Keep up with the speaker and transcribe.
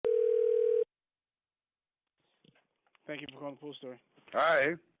Thank you for calling the pool store. Hi.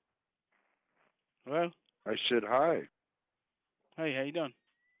 Hello? I said hi. Hey, how you doing?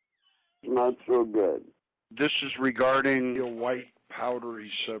 Not so good. This is regarding a white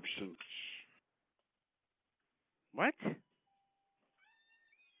powdery substance. What?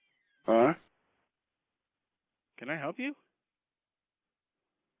 Huh? Can I help you?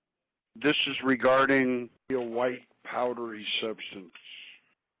 This is regarding a white powdery substance.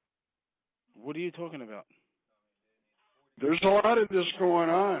 What are you talking about? There's a lot of this going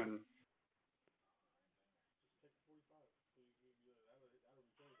on.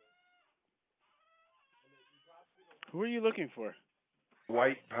 Who are you looking for?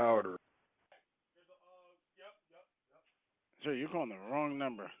 White powder. Sir, you're calling the wrong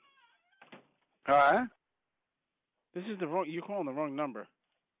number. Huh? You're calling the wrong number.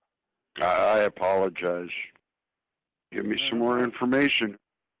 I apologize. Give me some more information.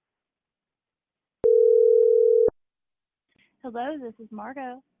 Hello, this is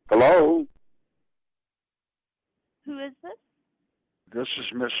Margo. Hello? Who is this? This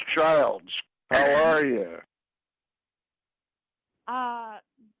is Miss Childs. How are you?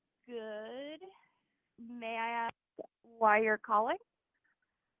 Good. May I ask why you're calling?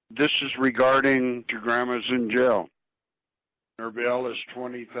 This is regarding your grandma's in jail. Her bail is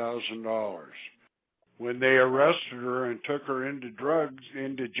 $20,000. When they arrested her and took her into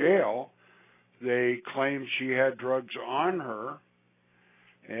jail, they claimed she had drugs on her,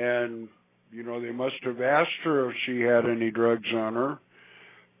 and they must have asked her if she had any drugs on her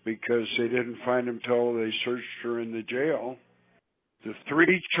because they didn't find them till they searched her in the jail. The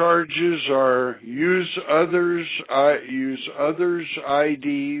three charges are use others'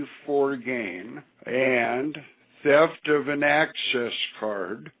 ID for gain, and theft of an access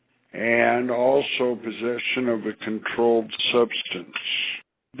card, and also possession of a controlled substance.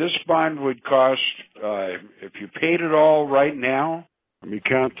 This bond would cost, if you paid it all right now, let me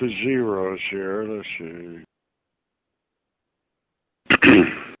count the zeros here, let's see.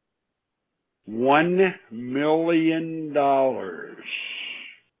 $1 million.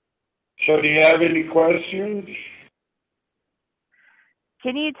 So do you have any questions?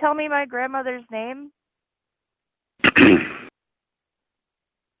 Can you tell me my grandmother's name?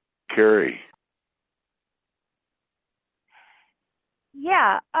 Carrie.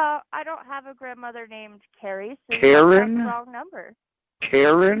 Yeah, I don't have a grandmother named Carrie, so Karen? you have the wrong number.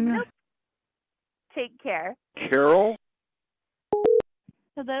 Karen? Nope. Take care. Carol?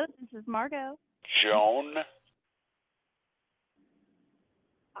 Hello, this is Margo. Joan?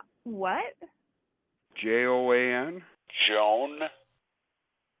 What? Joan? Joan?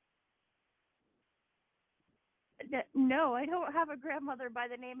 No, I don't have a grandmother by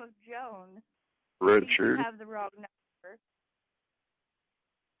the name of Joan. Richard? You have the wrong number.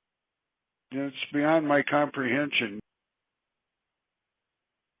 It's beyond my comprehension.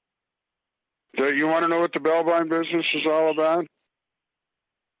 So you want to know what the bail bond business is all about?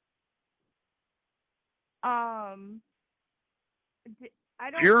 I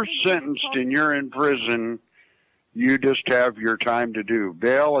don't. If you're think sentenced and you're in prison, you just have your time to do.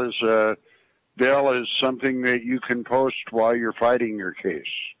 Bail is something that you can post while you're fighting your case.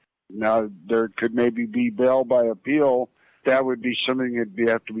 Now, there could maybe be bail by appeal. That would be something that'd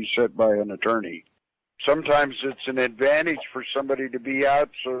have to be set by an attorney. Sometimes it's an advantage for somebody to be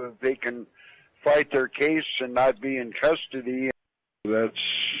out so that they can fight their case and not be in custody. That's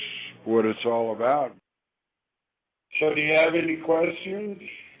what it's all about. So do you have any questions?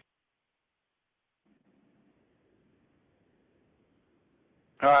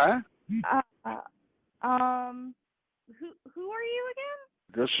 Huh? Who are you again?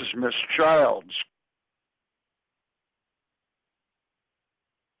 This is Miss Childs.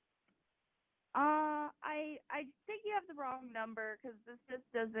 I think you have the wrong number because this just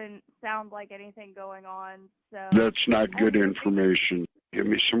doesn't sound like anything going on. So that's not good information. Give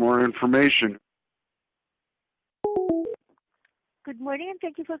me some more information. Good morning, and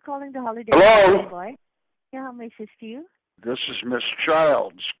thank you for calling the Holiday Hello? Boy. Yeah, how may I assist you? This is Miss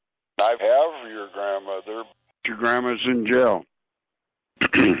Childs. I have your grandmother. Your grandma's in jail.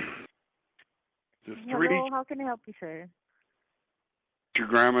 Hello, how can I help you, sir? Your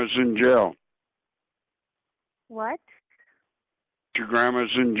grandma's in jail. What? Your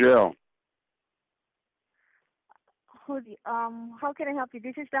grandma's in jail. How can I help you?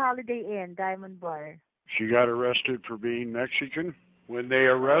 This is the Holiday Inn, Diamond Bar. She got arrested for being Mexican. When they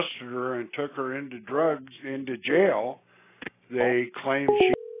arrested her and took her into jail, they claimed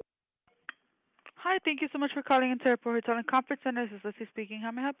she... Hi, thank you so much for calling into Airport Hotel and Conference Center. This is Leslie speaking.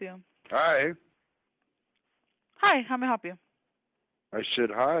 How may I help you? Hi. Hi, how may I help you? I said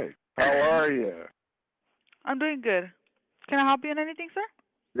hi. How are you? I'm doing good. Can I help you in anything, sir?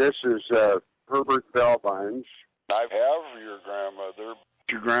 This is Herbert Bellvines. I have your grandmother.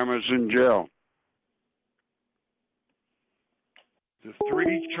 Your grandma's in jail. The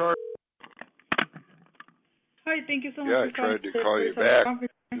three charges. Hi, thank you so much Yeah, I for calling. tried to call you back.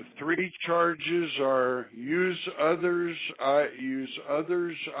 The three charges are use others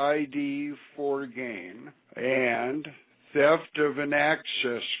ID for gain, and theft of an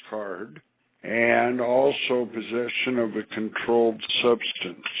access card, and also possession of a controlled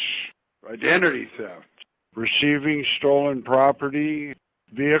substance. Identity theft, receiving stolen property,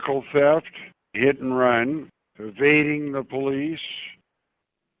 vehicle theft, hit and run, evading the police.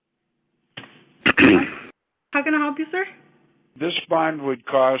 How can I help you, sir? This bond would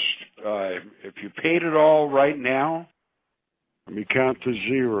cost, if you paid it all right now, let me count the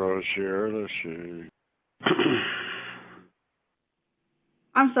zeros here, let's see.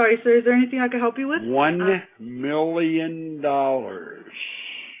 I'm sorry, sir. Is there anything I can help you with? $1 million.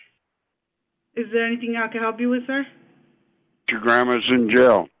 Is there anything I can help you with, sir? Your grandma's in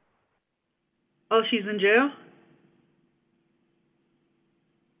jail. Oh, she's in jail?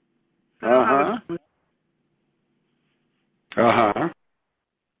 Uh-huh. Uh-huh.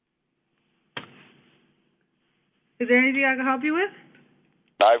 Is there anything I can help you with?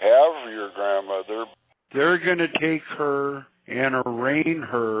 I have your grandmother. They're going to take her and arraign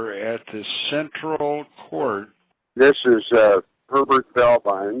her at the Central Court. This is Herbert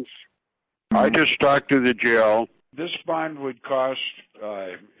Bellvines. I just talked to the jail. This bond would cost,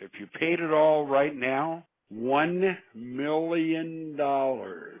 if you paid it all right now, $1 million.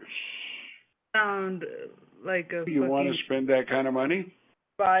 Sound like a You want to spend that kind of money?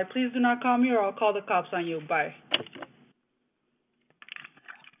 Bye. Please do not call me or I'll call the cops on you. Bye.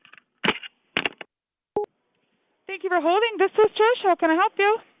 Thank you for holding. This is Trish. How can I help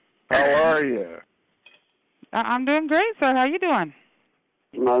you? How are you? I'm doing great, sir. How you doing?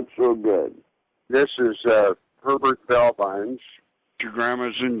 Not so good. This is Herbert Bellvines. Your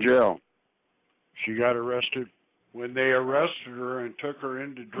grandma's in jail. She got arrested. When they arrested her and took her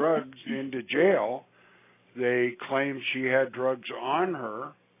into jail, they claimed she had drugs on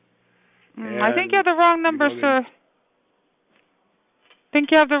her. I think you have the wrong number, sir. I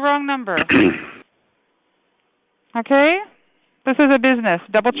think you have the wrong number. Okay? This is a business.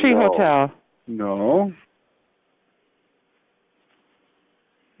 Doubletree Hotel. No.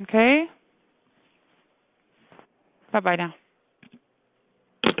 Okay? Bye-bye now.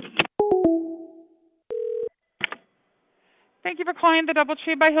 Thank you for calling the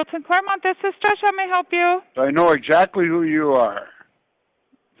Doubletree by Hilton Claremont. This is Josh. How may I help you? I know exactly who you are.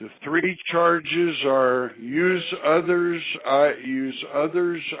 The three charges are use others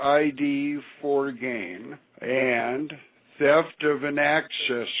ID for gain, and theft of an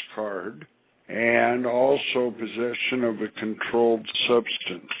access card, and also possession of a controlled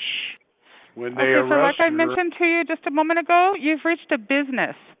substance. When they okay, so like I arrested her, mentioned to you just a moment ago, you've reached a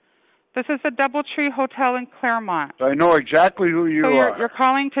business. This is the Doubletree Hotel in Claremont. I know exactly who you are. You're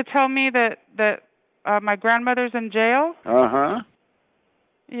calling to tell me that my grandmother's in jail? Uh-huh.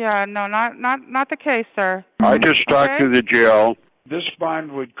 Yeah, no, not the case, sir. I just talked to the jail. This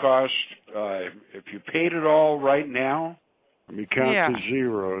bond would cost, if you paid it all right now, let me count the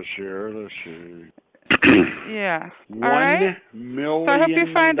zeros here, let's see. Yeah. $1 All right. million. So I hope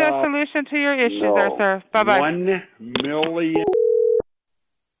you find a solution to your issue there, sir. Bye-bye. $1 million.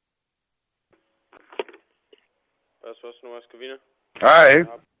 West Covina. Hi.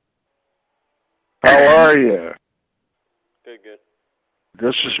 How are you? Good, good.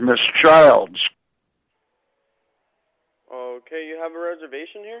 This is Miss Childs. Okay, you have a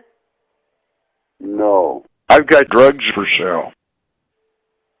reservation here? No. I've got drugs for sale.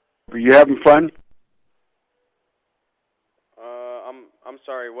 Are you having fun? I'm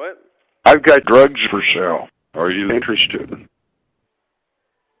sorry, what? I've got drugs for sale. Are you interested?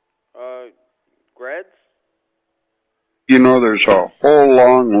 Grads? You know, there's a whole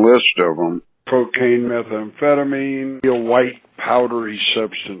long list of them. Cocaine, methamphetamine, a white powdery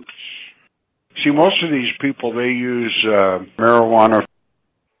substance. See, most of these people, they use marijuana.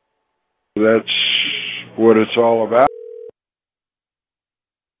 That's what it's all about.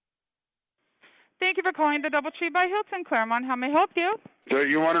 Thank you for calling the Doubletree by Hilton Claremont. How may I help you? So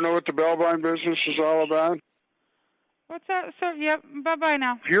you want to know what the Bellvine business is all about? What's that, sir? Yep. Bye-bye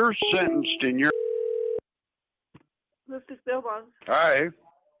now. If you're sentenced in your... This is Bellvines. Hi.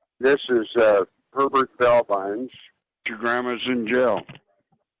 This is Herbert Bellvines. Your grandma's in jail.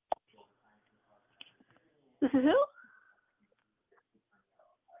 This is who?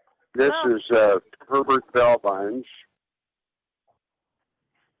 This is Herbert Bellvines.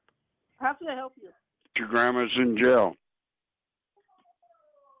 How can I help you? Your grandma's in jail.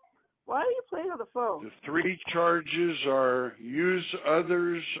 Why are you playing on the phone? The three charges are use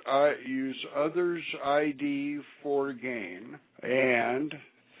others ID for gain, and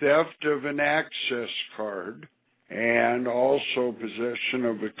theft of an access card, and also possession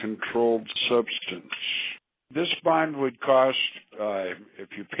of a controlled substance. This bond would cost, if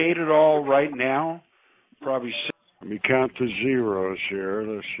you paid it all right now, probably. Let me count the zeros here.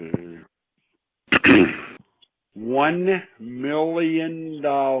 Let's see. $1 million.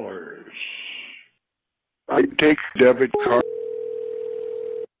 I take debit card.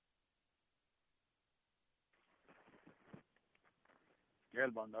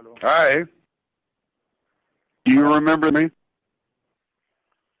 Hi. Do you remember me?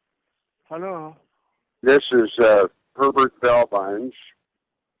 Hello. This is Herbert Bellvines.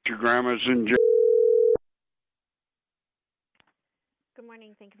 Your grandma's in jail. Good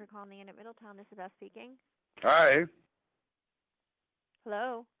morning. Thank you for calling the Inn at Middletown. This is Beth speaking. Hi.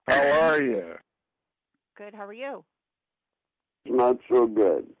 Hello. How are you? Good. How are you? Not so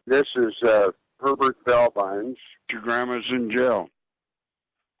good. This is Herbert Bellvines. Your grandma's in jail.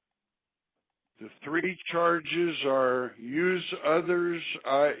 The three charges are use others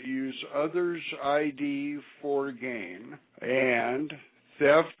ID for gain, and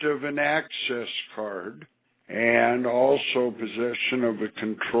theft of an access card, and also possession of a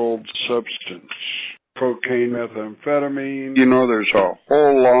controlled substance. Cocaine, methamphetamine. You know, there's a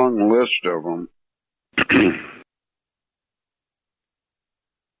whole long list of them.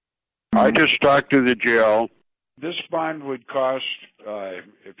 I just talked to the jail. This bond would cost,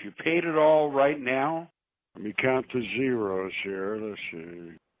 if you paid it all right now, let me count the zeros here. Let's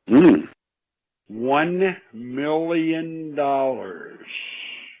see. $1 million.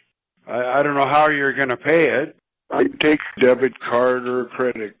 I don't know how you're going to pay it. I take debit card or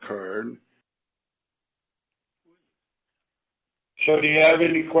credit card. So do you have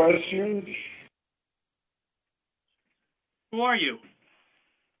any questions? Who are you?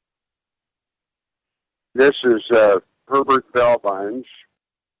 This is Herbert Bellvines.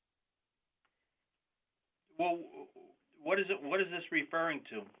 Well, what is it? What is this referring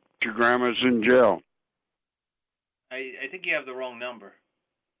to? Your grandma's in jail. I think you have the wrong number.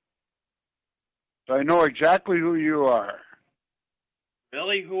 I know exactly who you are.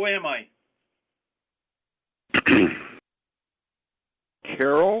 Really? Who am I?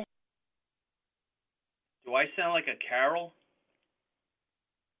 Carol? Do I sound like a Carol?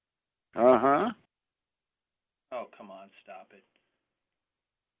 Uh-huh. Oh, come on, stop it.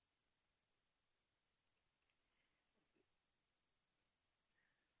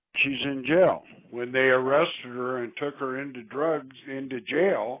 She's in jail. When they arrested her and took her into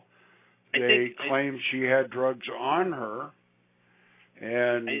jail, they claimed she had drugs on her.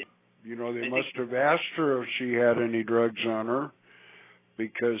 And, they must have asked her if she had any drugs on her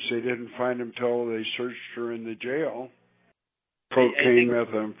because they didn't find them till they searched her in the jail. Cocaine,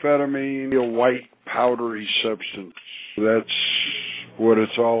 methamphetamine, a white powdery substance. That's what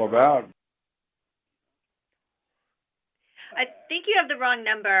it's all about. I think you have the wrong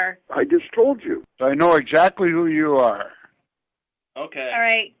number. I just told you. I know exactly who you are. Okay. All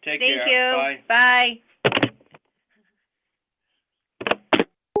right. Take Thank care. you. Bye. Bye.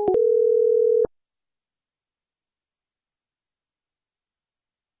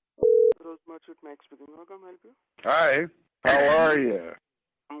 Max speaking. How can I help you? Hi. How are you?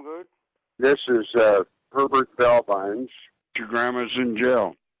 I'm good. This is Herbert Bellvines. Your grandma's in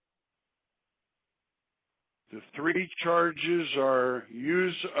jail. The three charges are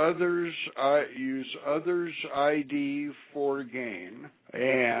use others ID for gain,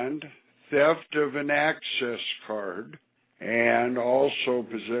 and theft of an access card, and also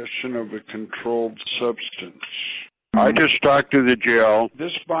possession of a controlled substance. I just talked to the jail.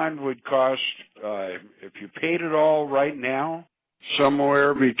 This bond would cost, if you paid it all right now,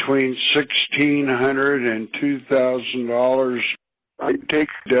 somewhere between $1,600 and $2,000. I take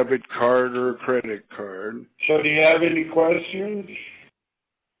debit card or credit card. So do you have any questions?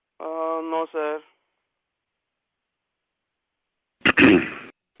 No, sir.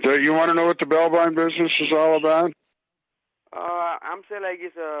 So you want to know what the Bellvine business is all about? I'm saying like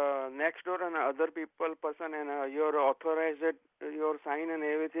it's next door and other person and your authorized your sign and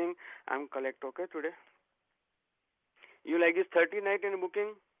everything. I'm collect okay today. You like it's 30 night in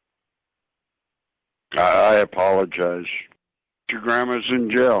booking? I apologize. Your grandma's in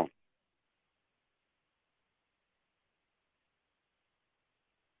jail.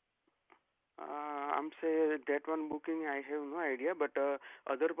 I'm saying that one booking I have no idea, but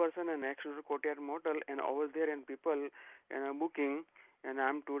other person and next door courtyard motel and over there and people and booking and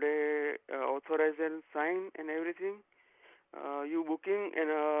I'm today authorized and sign and everything. You booking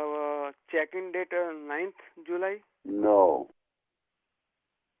in check-in date 9th July? No.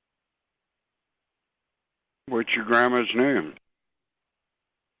 What's your grandma's name?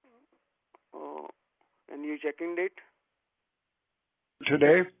 And you check-in date?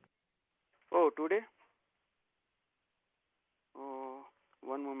 Today? Oh, today?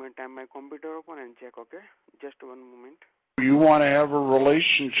 One moment, I have my computer open and check, okay? Just one moment. You want to have a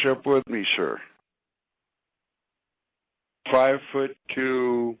relationship with me, sir?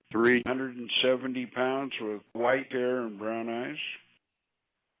 5'2", 370 pounds with white hair and brown eyes?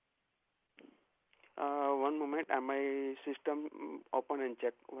 One moment, I have my system open and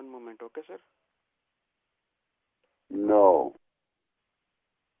check. One moment, okay, sir? No.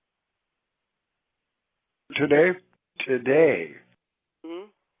 Today? Today. Hmm?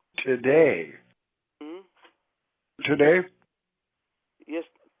 Today. Hmm? Today? Yes,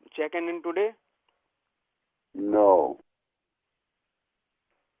 check-in today? No.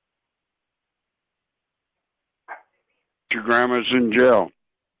 Your grandma's in jail.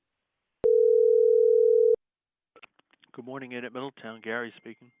 Good morning, Inn at Middletown. Gary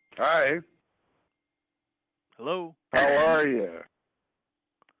speaking. Hi. Hello. How are you?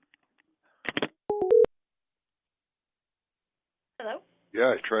 Hello?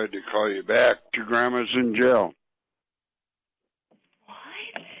 Yeah, I tried to call you back. Your grandma's in jail.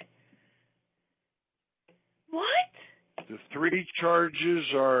 What? The three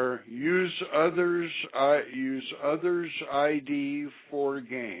charges are use others' ID for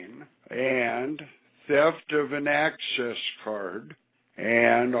gain, and theft of an access card,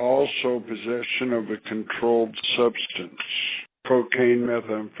 and also possession of a controlled substance. Cocaine,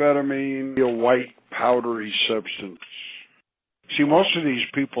 methamphetamine, a white powdery substance. See, most of these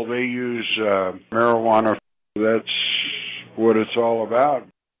people, they use marijuana. That's what it's all about.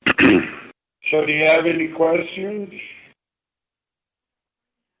 So do you have any questions?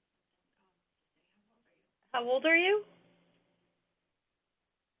 How old are you?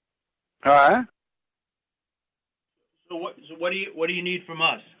 Huh? So what do you need from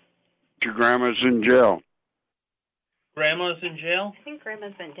us? Your grandma's in jail. Grandma's in jail? I think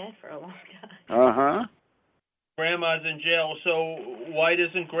Grandma's been dead for a long time. Uh-huh. Grandma's in jail, so why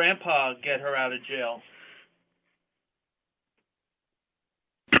doesn't Grandpa get her out of jail?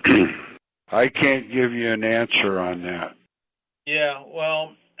 I can't give you an answer on that. Yeah,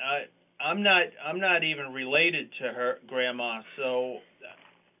 well, I'm not even related to her grandma, so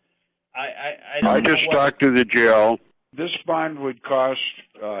I don't I know just what. talked to the jail. This bond would cost,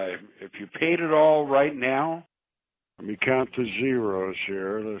 if you paid it all right now, let me count the zeros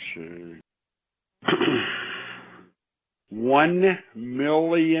here. Let's see. $1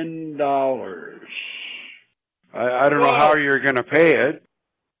 million. I don't know how you're going to pay it.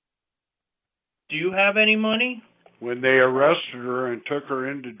 Do you have any money? When they arrested her and took her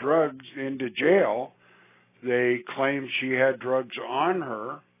into jail, they claimed she had drugs on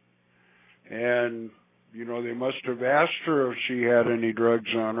her, and they must have asked her if she had any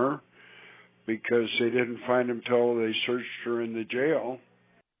drugs on her, because they didn't find them till they searched her in the jail.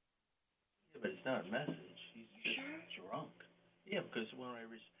 Yeah, but it's not a message. She's just drunk. Yeah, because when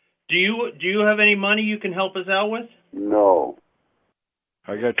do you have any money you can help us out with? No.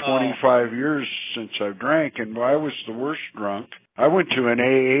 I got 25 years since I've drank, and I was the worst drunk. I went to an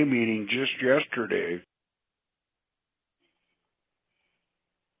AA meeting just yesterday.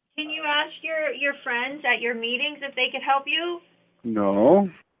 Can you ask your friends at your meetings if they could help you? No.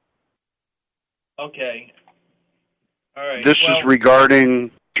 Okay. All right. This is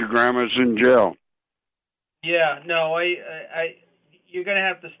regarding your grandma's in jail. Yeah, no, you're going to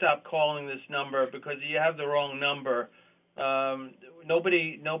have to stop calling this number because you have the wrong number.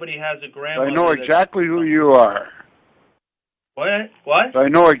 Nobody has a grandmother. I know exactly who you are. What? I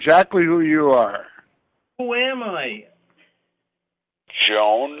know exactly who you are. Who am I?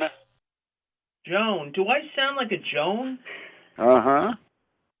 Joan. Joan. Do I sound like a Joan? Uh-huh.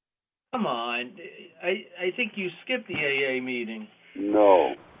 Come on. I think you skipped the AA meeting.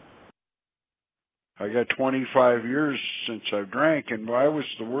 No. I got 25 years since I've drank, and I was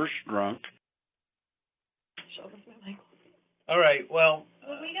the worst drunk. All right, well...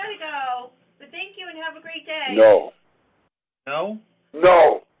 Well, we gotta go. But thank you and have a great day. No. No?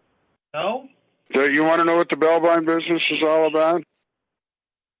 No. No? So you want to know what the bail-bond business is all about?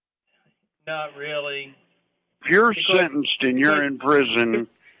 Not really. If you're sentenced and you're in prison,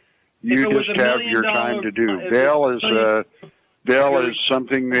 you just have your time to do. Bail is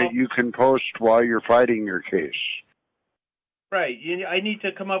something that you can post while you're fighting your case. Right. I need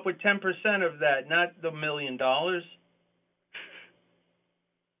to come up with 10% of that, not the $1 million.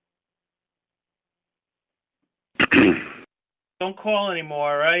 Don't call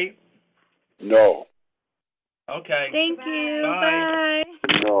anymore, right? No. Okay. Thank you. Bye.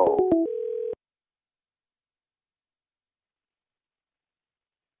 Bye. No.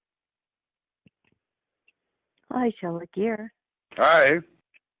 Hi, Sheila Gear. Hi.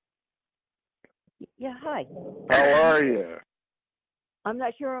 Yeah, hi. How are you? I'm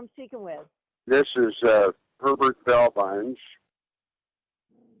not sure who I'm speaking with. This is Herbert Valvines.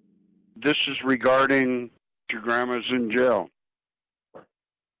 This is regarding your grandma's in jail.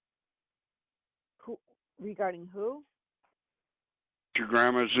 Who, regarding who? Your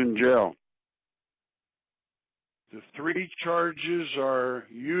grandma's in jail. The 3 charges are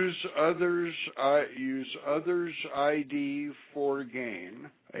use others ID for gain,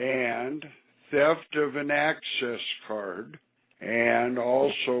 and theft of an access card, and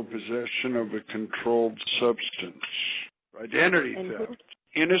also possession of a controlled substance. Identity theft.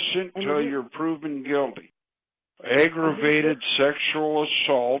 Innocent till you're proven guilty. Aggravated sexual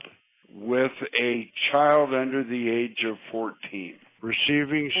assault with a child under the age of 14.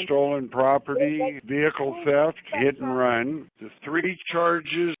 Receiving stolen property, vehicle theft, hit and run. The 3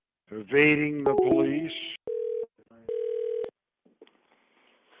 charges, evading the police.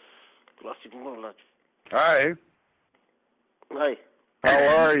 Hi. Hi.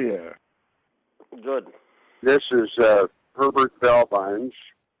 How are you? Good. This is Herbert Valvines.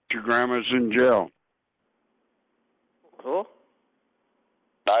 Your grandma's in jail. Who?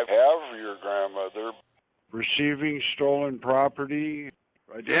 I have your grandmother. Receiving stolen property,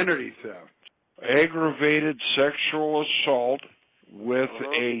 identity theft, aggravated sexual assault with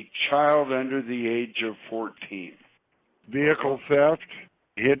a child under the age of 14. Vehicle theft,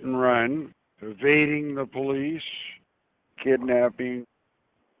 hit and run, evading the police, kidnapping.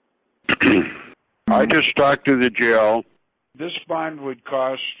 I just talked to the jail. This bond would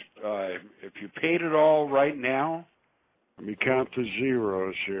cost, if you paid it all right now, let me count the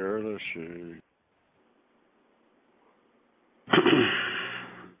zeros here. Let's see.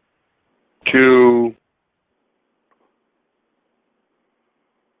 To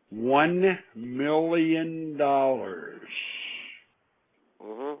 $1 million.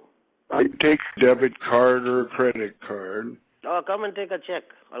 I take debit card or a credit card. Oh, come and take a check.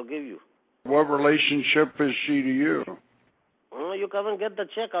 I'll give you. What relationship is she to you? Oh, you come and get the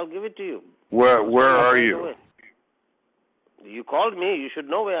check. I'll give it to you. Where are you? You called me. You should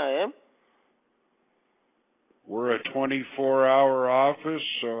know where I am. We're a 24-hour office,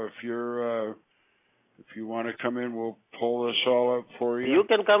 so if you want to come in, we'll pull this all up for you. You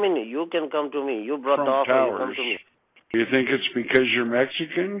can come in. You can come to me. You brought From the offer. Towers. You come to me. Do you think it's because you're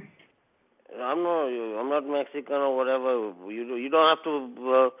Mexican? I'm not Mexican or whatever. You don't have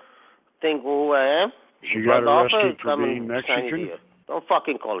to think who I am. She got arrested for being Mexican? Don't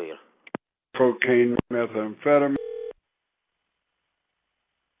fucking call here. Cocaine, methamphetamine.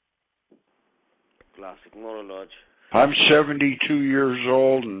 Classic monologue. I'm 72 years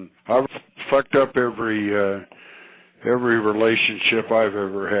old, and I've fucked up every relationship I've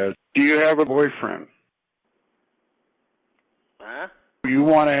ever had. Do you have a boyfriend? Huh? You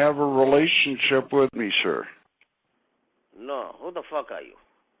want to have a relationship with me, sir? No. Who the fuck are you?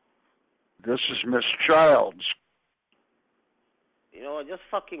 This is Miss Childs. You know what? Just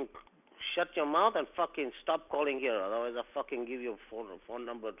fucking shut your mouth and fucking stop calling here. Otherwise, I'll fucking give you a phone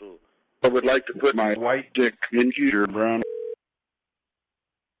number to... I would like to put my white dick into your brown...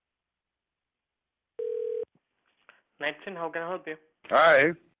 Knightson, how can I help you?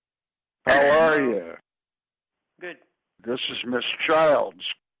 Hi. How are you? Good. This is Miss Childs.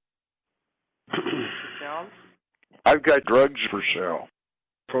 Childs? I've got drugs for sale.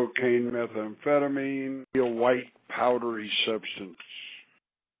 Cocaine, methamphetamine, a white powdery substance.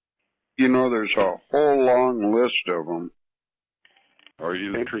 You know, there's a whole long list of them. Are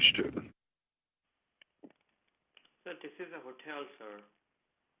you interested? Sir, this is a hotel, sir.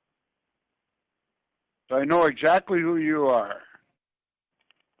 I know exactly who you are.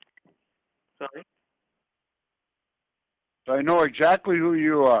 Sorry? I know exactly who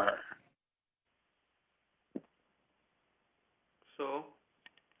you are. So?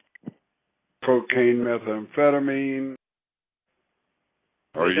 Cocaine, methamphetamine.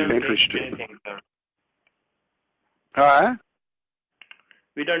 Are you interested? Anything, sir. Huh?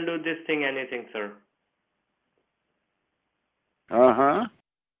 We don't do this thing anything, sir. Uh-huh.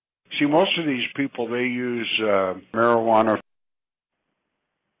 See, most of these people, they use marijuana.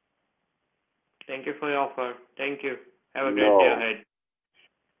 Thank you for your offer. Thank you. Have a great day ahead.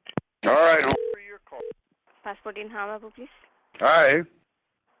 All right. Passport in Hamabu, please. Hi.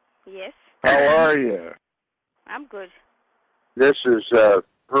 Yes. How are you? I'm good. This is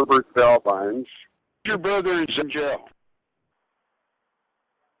Herbert Valvines. Your brother is in jail.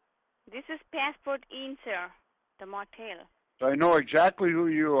 This is Passport Inn, sir. The motel. I know exactly who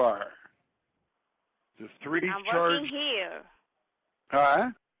you are. The three I'm charge. working here. Huh?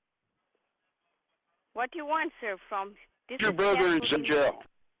 What do you want, sir, from this Your is brother is Passport in jail.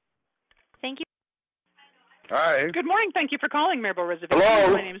 Thank you. Hi. Good morning. Thank you for calling Maribel Reservation.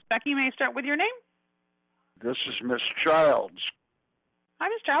 Hello. My name is Becky. May I start with your name? This is Miss Childs. Hi,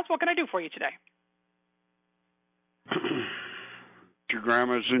 Miss Childs. What can I do for you today? Your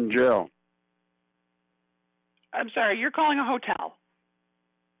grandma's in jail. I'm sorry. You're calling a hotel.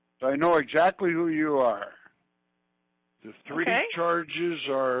 I know exactly who you are. The three Okay. charges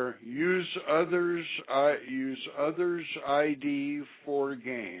are use others ID for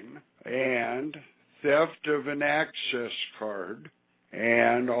gain, and theft of an access card,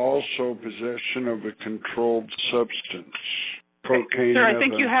 and also possession of a controlled substance. Cocaine, Sir, I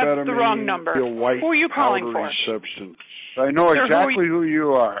think you have the wrong number. A white Who are you calling powdery for? substance. I know Sir, exactly who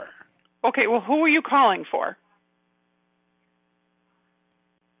you are. Okay, well, who are you calling for?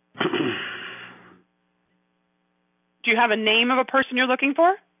 Do you have a name of a person you're looking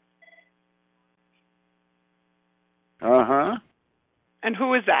for? Uh-huh. And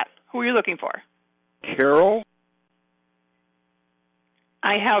who is that? Who are you looking for? Carol?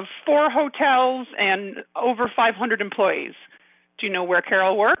 I have 4 hotels and over 500 employees. Do you know where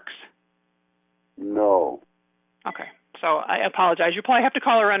Carol works? No. Okay, so I apologize. You probably have to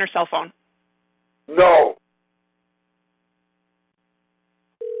call her on her cell phone. No.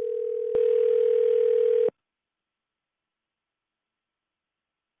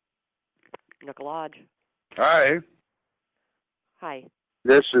 Nook Lodge. Hi. Hi.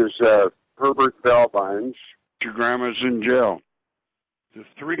 This is Herbert Bellvines. Your grandma's in jail. The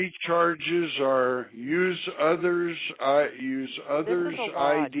three charges are use others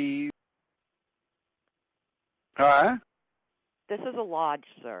lodge. ID. Huh? This is a lodge,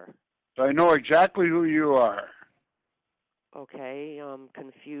 sir. I know exactly who you are. Okay, I'm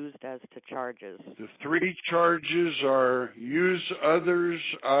confused as to charges. The three charges are use others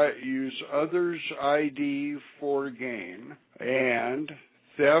ID for gain, and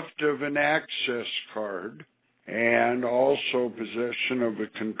theft of an access card, and also possession of a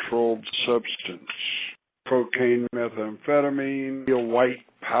controlled substance. Cocaine, methamphetamine, a white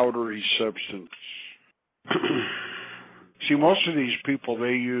powdery substance. See, most of these people,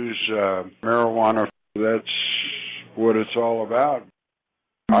 they use marijuana. That's what it's all about.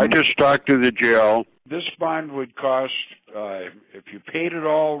 I just talked to the jail. This bond would cost, if you paid it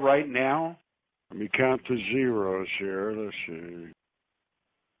all right now, let me count the zeros here. Let's see.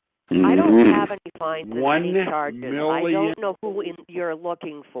 I don't have any fines and $1 any charges. million. I don't know who you're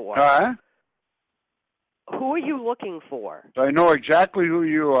looking for. Huh? Who are you looking for? I know exactly who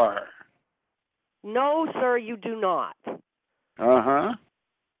you are. No, sir, you do not. Uh-huh.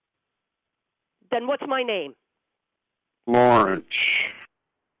 Then what's my name? Lawrence.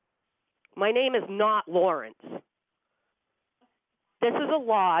 My name is not Lawrence. This is a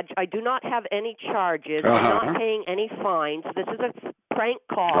lodge. I do not have any charges. I'm not paying any fines. This is a prank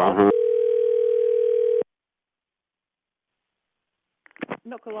call.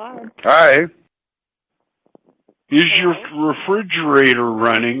 Nook Lodge. Hi. Is your refrigerator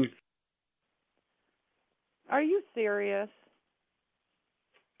running? Are you serious?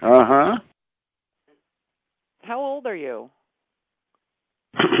 Uh-huh. How old are you?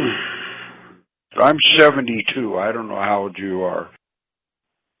 I'm 72. I don't know how old you are.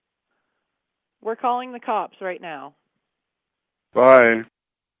 We're calling the cops right now. Bye.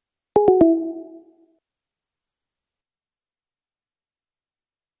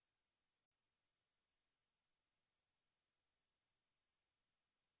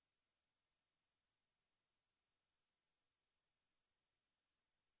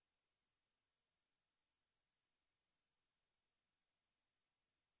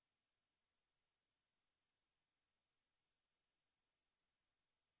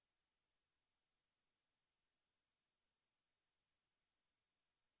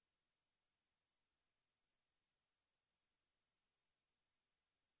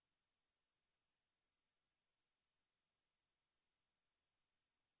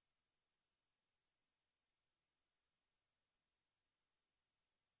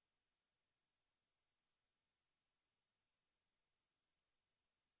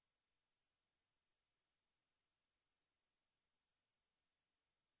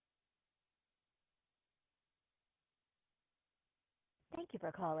 Thank you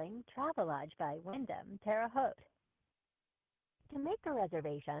for calling Travelodge by Wyndham Terre Haute. To make a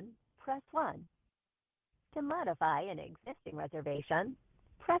reservation, press 1. To modify an existing reservation,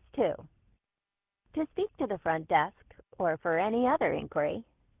 press 2. To speak to the front desk or for any other inquiry,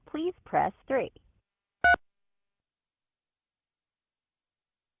 please press 3.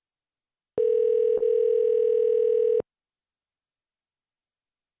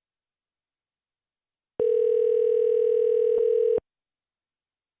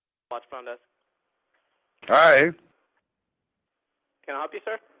 Watch front desk. Hi. Can I help you,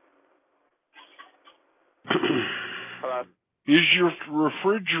 sir? Hello. Is your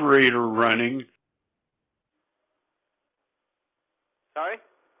refrigerator running? Sorry?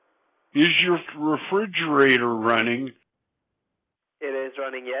 Is your refrigerator running? It is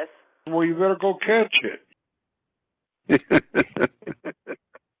running, yes. Well, you better go catch it.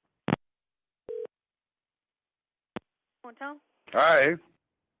 Motel? Hi.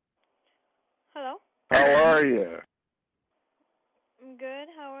 Hello? How are you? I'm good.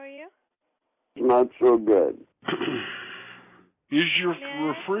 How are you? Not so good. Is your May I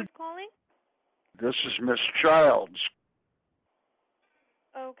ask who's calling? This is Miss Childs.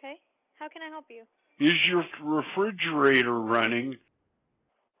 Okay. How can I help you? Is your refrigerator running?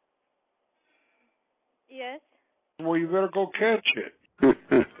 Yes. Well, you better go catch it.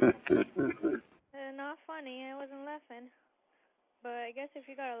 Not funny. I wasn't laughing. But I guess if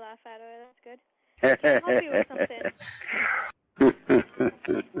you got a laugh out of it, that's good. Can I help you with something?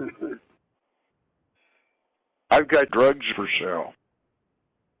 I've got drugs for sale.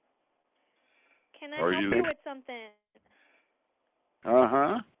 Can I Are help you- you with something?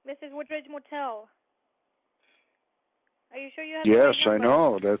 Uh-huh. This is Woodridge Motel. Are you sure you have the Yes, right I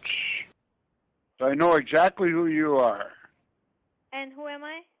number? know. I know exactly who you are. And who am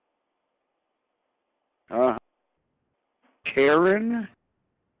I? Karen?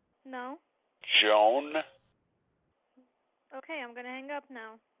 No. Joan? Okay, I'm gonna hang up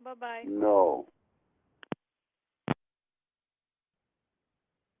now. Bye-bye. No.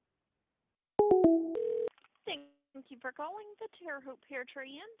 Thank you for calling the Terre Haute Pear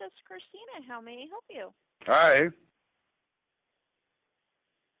Tree Inn. This is Christina. How may I help you? Hi.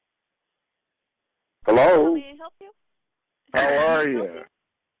 How Hello? may I help you? How are you?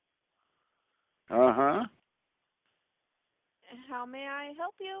 Uh-huh. How may I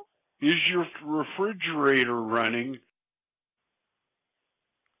help you? Is your refrigerator running?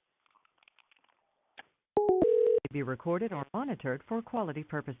 Be recorded or monitored for quality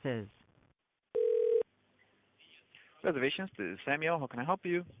purposes. Reservations, this is Samuel. How can I help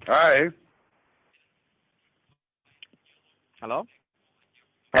you? Hi. Hello?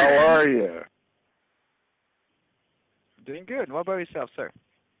 How are you? Doing good. What about yourself, sir?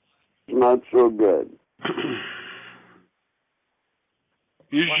 Not so good.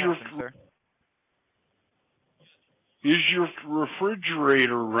 Is What your happened, sir? Is your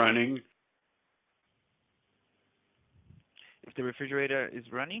refrigerator running? If the refrigerator is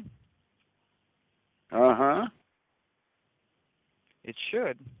running, Uh-huh. it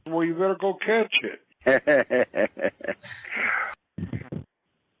should. Well, you better go catch it.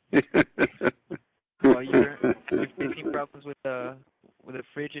 Well, you're facing problems with the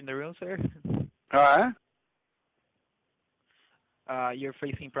fridge in the room, sir? Huh? You're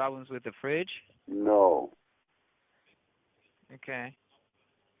facing problems with the fridge? No. Okay.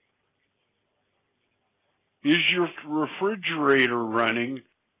 Is your refrigerator running?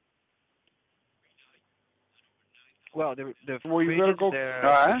 Well, the Well, you better fridges go. that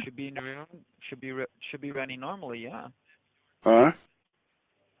Huh? should be in the room should be running normally, yeah. Huh?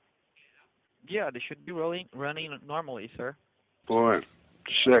 Yeah, they should be running normally, sir. Boy,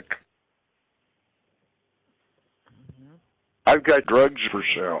 sick. I've got drugs for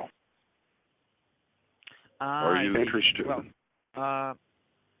sale. Are you interested? Well,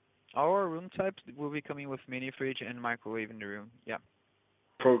 our room types will be coming with mini fridge and microwave in the room. Yeah.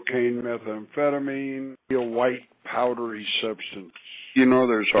 Cocaine, methamphetamine, a white powdery substance. You know,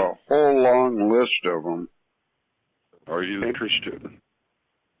 there's a whole long list of them. Are you interested?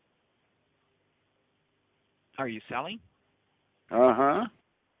 Are you selling? Uh-huh.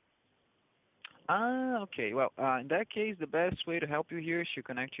 Okay. Well, in that case, the best way to help you here is to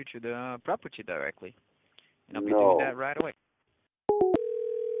connect you to the property directly. And I'll be doing that right away.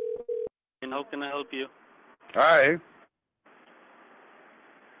 And how can I help you? Hi.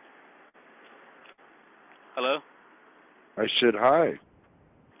 Hello? I said hi.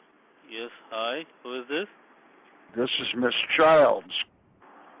 Yes, hi. Who is this? This is Miss Childs.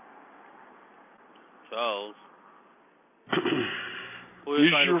 Charles. Who you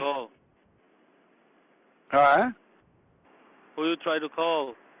trying to call? Huh? Who you try to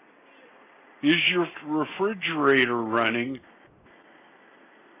call? Is your refrigerator running?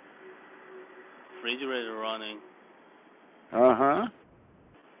 Refrigerator running. Uh-huh.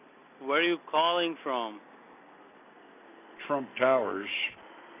 Where are you calling from? Trump Towers.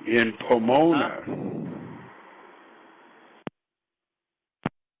 in Pomona.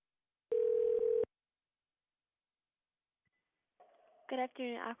 Good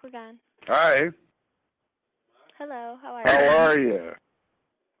afternoon, Aquagon. Hi. Hello, how are you? How are you?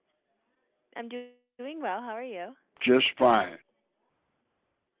 I'm doing well. How are you? Just fine.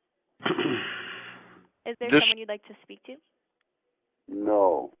 Is there This- someone you'd like to speak to?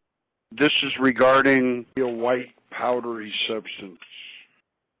 No. This is regarding a white powdery substance.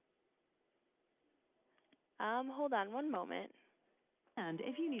 Hold on one moment. And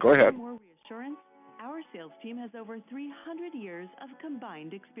if you need Go ahead. more reassurance, our sales team has over 300 years of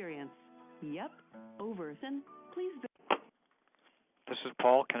combined experience. Yep, Overson, please. This is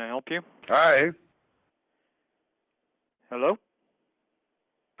Paul. Can I help you? Hi. Hello?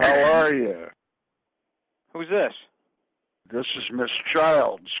 How are you? Who's this? This is Miss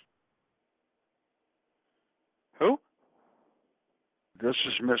Childs. Who? This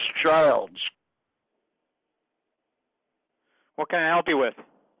is Miss Childs. What can I help you with?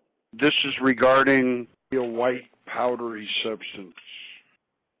 This is regarding a white powdery substance.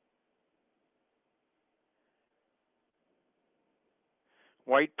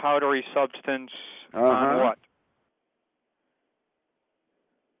 White powdery substance Uh-huh. on what?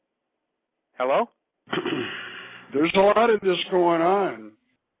 Hello? There's a lot of this going on.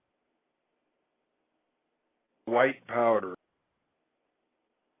 White powder.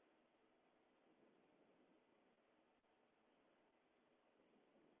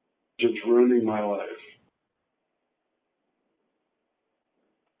 It's ruining my life.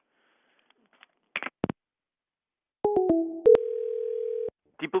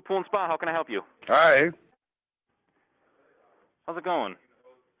 Deep Blue Pool and Spa, how can I help you? Hi. How's it going?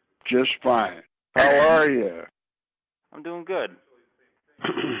 Just fine. How are you? I'm doing good.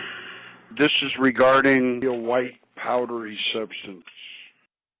 This is regarding a white powdery substance.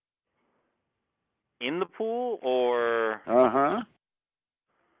 In the pool, or Uh-huh.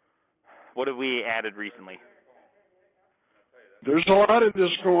 what have we added recently? There's a lot of this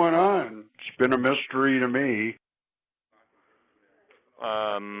going on. It's been a mystery to me.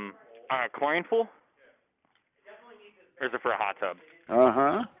 Chlorine pool? Or is it for a hot tub?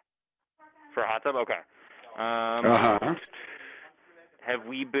 Uh-huh. For a hot tub? Okay. Uh-huh. Have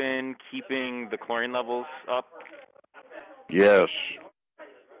we been keeping the chlorine levels up? Yes.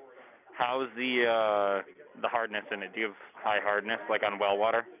 How's the hardness in it? Do you have high hardness, like on well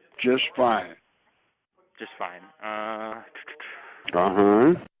water? Just fine. Just fine. Uh-huh.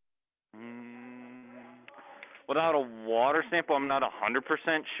 Without a water sample, I'm not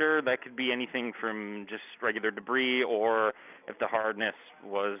 100% sure. That could be anything from just regular debris, or if the hardness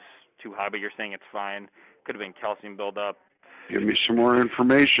was too high, but you're saying it's fine, could have been calcium buildup. Give me some more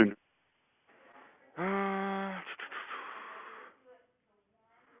information. I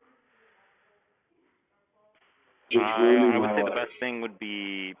would say the best thing would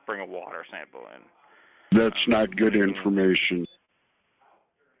be bring a water sample in. That's not good information.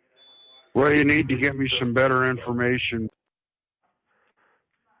 Well, you need to get me some better information.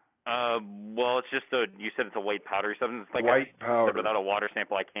 Well, it's just you said it's a white powdery substance. It's like White powder. Without a water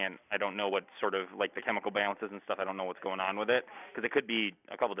sample, I don't know what sort of, like the chemical balances and stuff, I don't know what's going on with it. Because it could be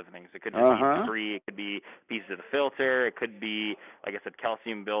a couple different things. It could just be debris, it could be pieces of the filter, it could be, like I said,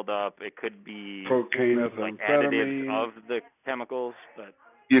 calcium buildup, it could be Cocaine, like methamphetamine. additives of the chemicals, but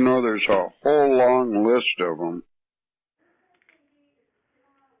You know, there's a whole long list of them.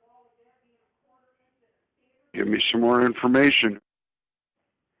 Give me some more information.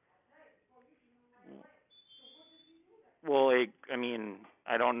 well,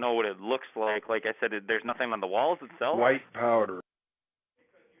 I don't know what it looks like. Like I said, there's nothing on the walls itself. White powder.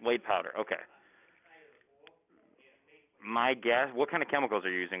 White powder. Okay. My guess. What kind of chemicals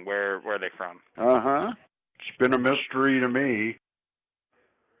are you using? Where are they from? Uh-huh. It's been a mystery to me.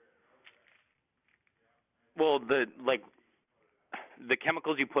 Well, the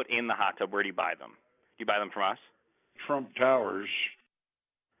chemicals you put in the hot tub. Where do you buy them? Do you buy them from us? Trump Towers.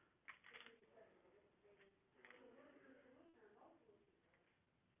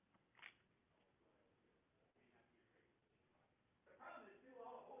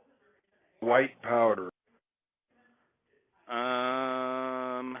 White powder.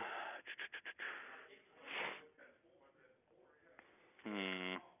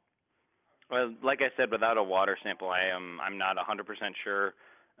 Well, like I said, without a water sample, I'm not 100% sure,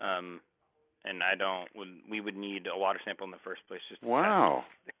 and we would need a water sample in the first place just to Wow.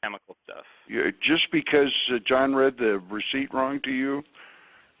 test the chemical stuff. Just because John read the receipt wrong to you,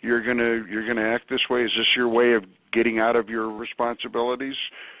 you're gonna act this way? Is this your way of getting out of your responsibilities?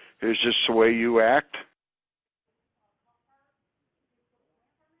 Is this the way you act?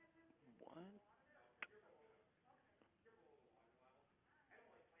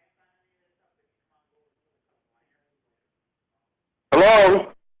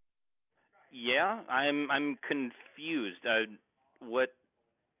 Hello? Yeah, I'm confused. What?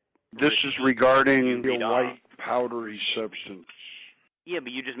 This is regarding you the read white off? powdery substance. Yeah,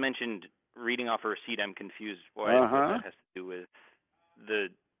 but you just mentioned reading off a receipt. I'm confused what that has to do with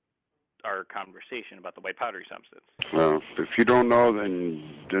our conversation about the white powdery substance. Well, if you don't know,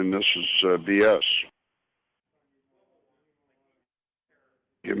 then this is BS.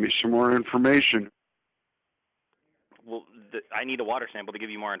 Give me some more information. Well, I need a water sample to give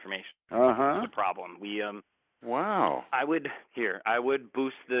you more information. Uh-huh. That's the problem. Wow. I would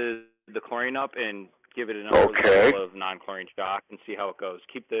boost the chlorine up and give it another level of non-chlorine shock and see how it goes.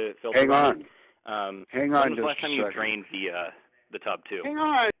 Keep the filter Hang running. on. Hang on When was the just last a time you second. drained the tub too? Hang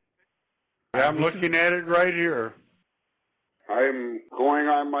on. I'm looking at it right here. I'm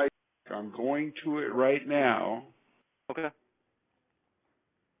going to it right now. Okay.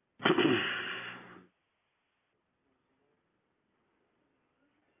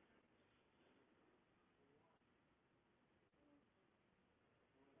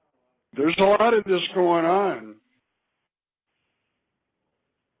 There's a lot of this going on.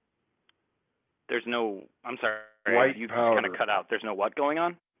 There's no. I'm sorry. White you powder. kind of cut out. There's no what going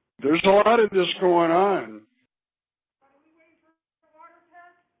on? There's a lot of this going on.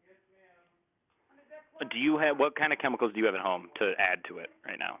 Do you have what kind of chemicals do you have at home to add to it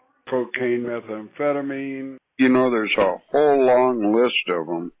right now? Cocaine, methamphetamine. You know, there's a whole long list of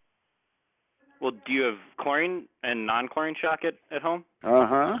them. Well, do you have chlorine and non-chlorine shock at home?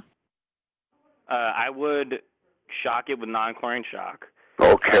 Uh-huh. I would shock it with non-chlorine shock.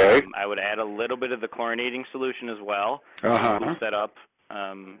 Okay. I would add a little bit of the chlorinating solution as well. Uh-huh. Boost that up.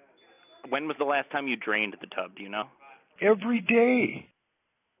 When was the last time you drained the tub? Do you know? Every day.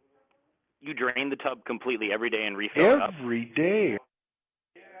 You drain the tub completely every day and refill it up? Every day.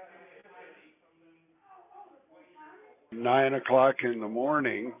 9 o'clock in the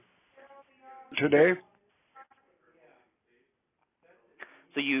morning. Today?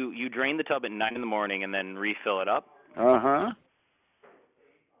 So you drain the tub at 9 in the morning and then refill it up? Uh-huh.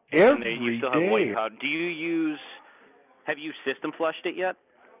 And you still have Every white day. powder. Have you system flushed it yet?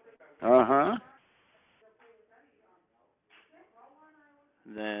 Uh-huh.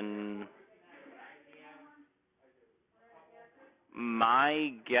 Then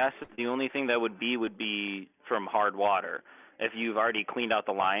my guess is the only thing that would be from hard water. If you've already cleaned out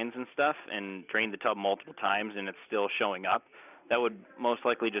the lines and stuff and drained the tub multiple times and it's still showing up, that would most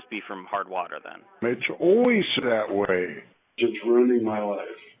likely just be from hard water then. It's always that way. It's ruining my life.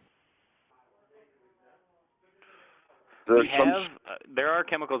 There are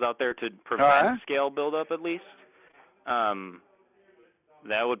chemicals out there to prevent scale buildup at least.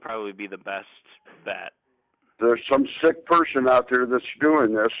 That would probably be the best bet. There's some sick person out there that's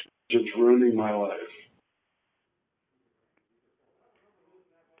doing this. It's ruining my life.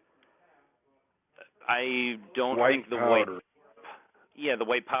 I don't White think the powder. the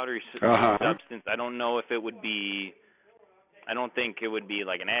white powdery substance, I don't know if it would be, I don't think it would be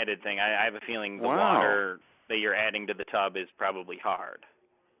like an added thing. I have a feeling the water that you're adding to the tub is probably hard.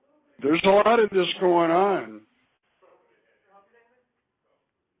 There's a lot of this going on.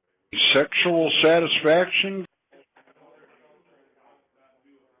 Sexual satisfaction.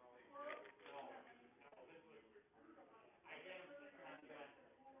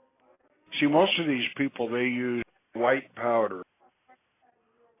 See, most of these people, they use white powder.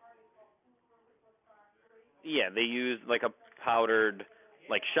 Yeah, they use like a powdered,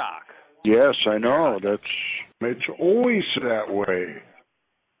 like shock. Yes, I know. It's always that way.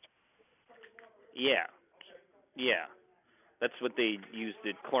 Yeah. That's what they use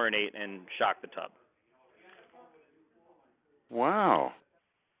to chlorinate and shock the tub. Wow.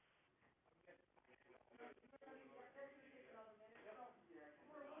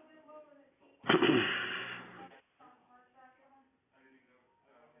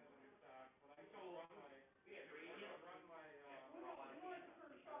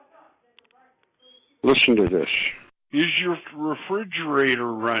 Listen to this. Is your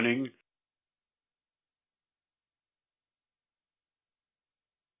refrigerator running?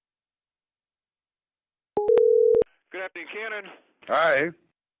 Good afternoon, Cannon. Hi.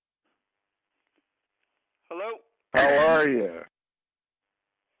 Hello? How are you?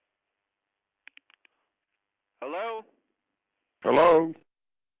 Hello? Hello?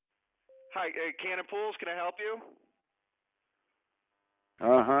 Hi, Cannon Pools, can I help you?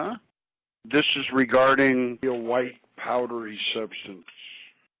 Uh-huh. This is regarding a white powdery substance.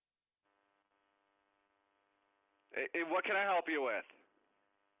 What can I help you with?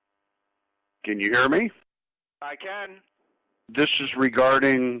 Can you hear me? I can. This is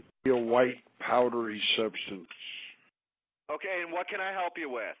regarding a white powdery substance. Okay, and what can I help you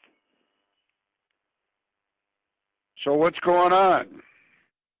with? So what's going on?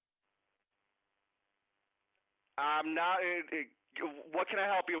 I'm not. What can I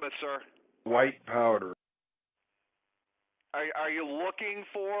help you with, sir? White powder. Are you looking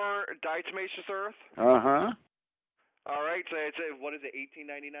for diatomaceous earth? Uh-huh. All right. So it's what is it?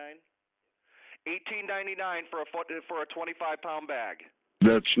 $18.99. $18.99 for a 25-pound bag.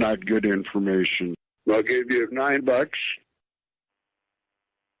 That's not good information. I'll give you $9.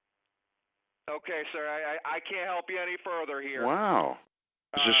 Okay, sir. I can't help you any further here. Wow.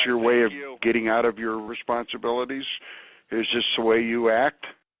 Is this All your right, way thank of you. getting out of your responsibilities? Is this the way you act?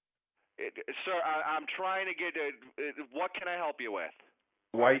 Sir, I'm trying to get. What can I help you with?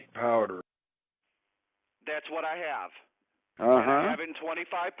 White powder. That's what I have. Uh-huh. And I have it in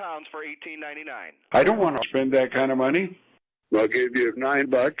 25 pounds for $18.99. I don't want to spend that kind of money. I'll give you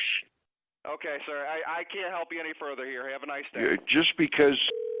 $9. Okay, sir. I can't help you any further here. Have a nice day. Just because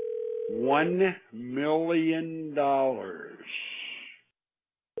 $1 million.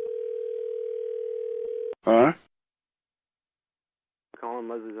 Huh? Calling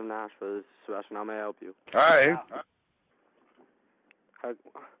Leslie's of Nashville. This is Sebastian. How may I help you? Hi.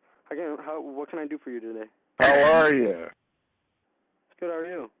 What can I do for you today? How are you? Good. How are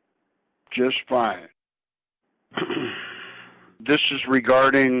you? Just fine. This is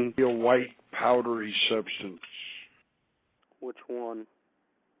regarding a white powdery substance. Which one?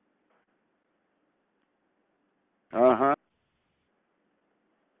 Uh-huh.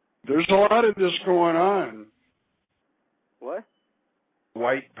 There's a lot of this going on. What?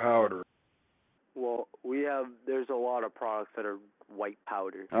 White powder. Well, there's a lot of products that are white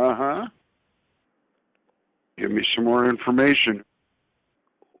powder. Uh-huh. Give me some more information.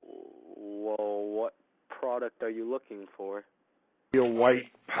 Well, what product are you looking for? A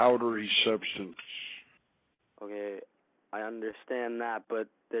white powdery substance. Okay, I understand that, but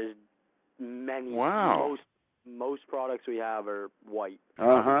there's many. Wow. Most products we have are white.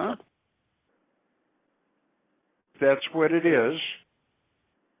 Uh-huh. That's what it is.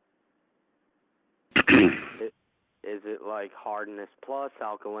 Is it like hardness plus,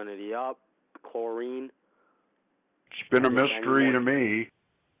 alkalinity up, chlorine? It's been a mystery to me.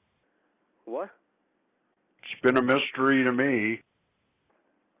 What? It's been a mystery to me.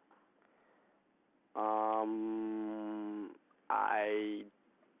 I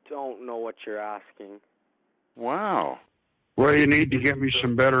don't know what you're asking. Wow. Well, you need to get me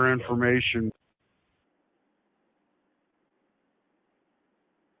some better information.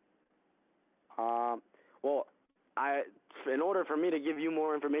 Well, in order for me to give you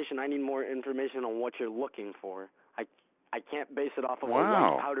more information, I need more information on what you're looking for. I can't base it off of a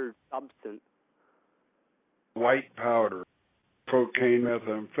white powdered substance. White powder. Cocaine,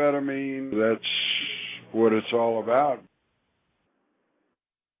 methamphetamine. That's what it's all about.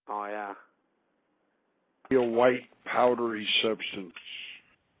 Oh, yeah. A white powdery substance.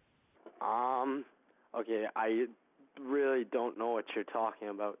 Okay, I really don't know what you're talking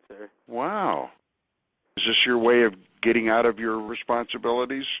about, sir. Wow. Is this your way of getting out of your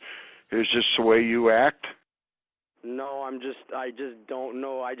responsibilities? Is this the way you act? No, I just don't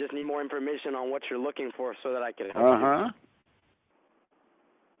know. I just need more information on what you're looking for so that I can help Uh-huh.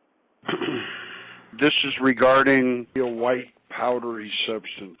 This is regarding a white powdery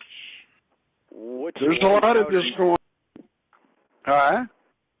substance. There's a lot of this going on. Huh?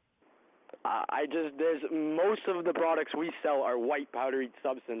 There's most of the products we sell are white powdery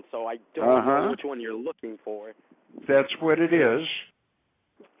substance, so I don't know which one you're looking for. That's what it is.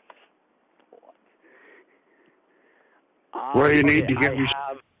 Well, you need to get me.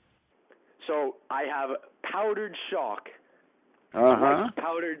 I have powdered chalk. Uh-huh.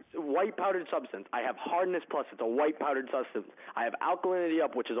 White powdered substance. I have hardness plus, it's a white powdered substance. I have alkalinity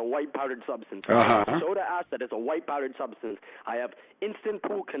up, which is a white powdered substance. I have soda acid, it's a white powdered substance. I have instant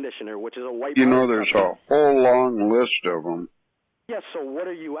pool conditioner, which is a white powdered there's substance. a whole long list of them. Yes, so what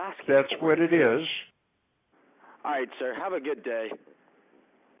are you asking That's for? what it is. All right, sir. Have a good day.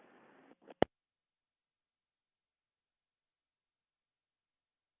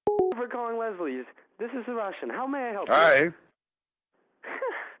 Thank you for calling Leslie's. This is Sebastian. How may I help you? Hi.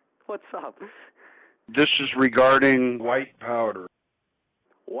 What's up? This is regarding white powder.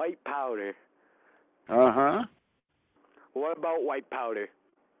 White powder. Uh-huh. What about white powder?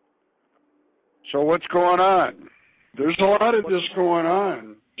 So what's going on? There's a lot of this going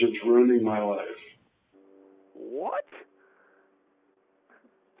on. It's ruining my life. What?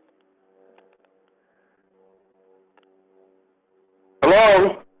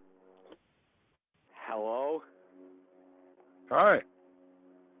 Hello? Hello? Hi.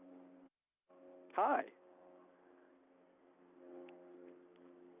 Hi.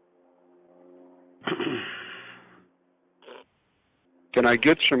 Can I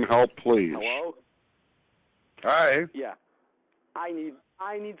get some help, please? Hello? Hi. Yeah. I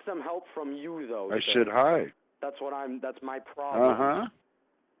need some help from you though. I sir. said hi. That's my problem. Uh-huh.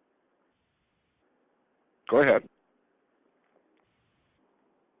 Go ahead.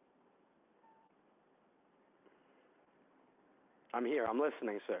 I'm here. I'm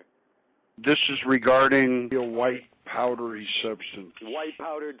listening, sir. This is regarding a white powdery substance. White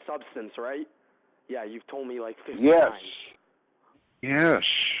powdered substance, right? Yeah, you've told me like 50 Yes. times. Yes.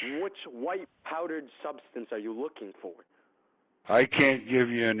 Which white powdered substance are you looking for? I can't give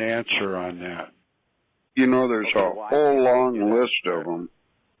you an answer on that. You know, there's Okay, a well, I whole can't long do that, list sir. of them.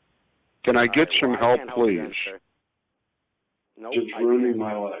 Can I get some I help, can't help you then, please? sir. Nope, It's I ruining can't.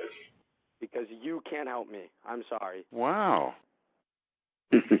 my life. Because you can't help me. I'm sorry. Wow.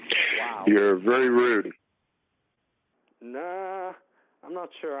 Wow. You're very rude. Nah, I'm not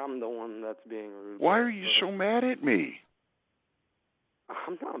sure I'm the one that's being rude. Why are you so mad at me?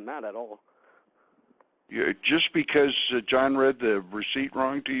 I'm not mad at all. Just because John read the receipt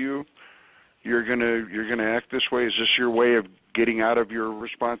wrong to you, you're gonna act this way? Is this your way of getting out of your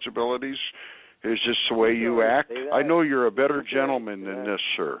responsibilities? Is this the way you act? I know you're a better gentleman than this,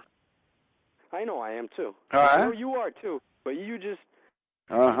 sir. I know I am too. Huh? I know you are too. But you just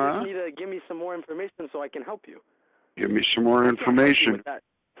need to give me some more information so I can help you. Give me some more I can't help you information. with that.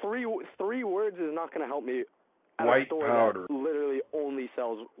 Three words is not going to help me at White a store powder. that literally only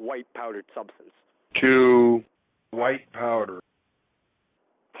sells white powdered substance. To white powder.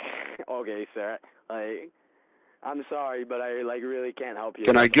 Okay, sir. I'm sorry, but I really can't help you.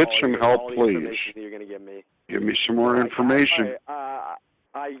 Can I get All some your- help, all the please? information that you're going to give me. Give me some more information. I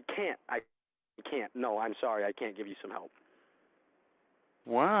can't. I can't. No, I'm sorry. I can't give you some help.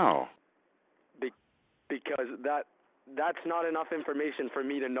 Wow. Because that's not enough information for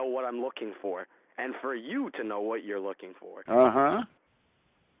me to know what I'm looking for, and for you to know what you're looking for. Uh-huh.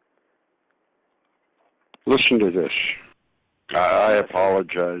 Listen to this. I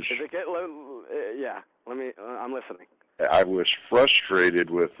apologize. Is it yeah. Let me. I'm listening. I was frustrated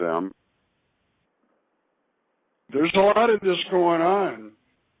with them. There's a lot of this going on.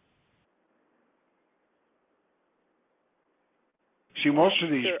 See, most of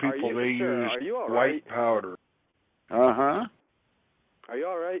these Sir, people, they sir, use are you all white right? powder. Uh-huh. Are you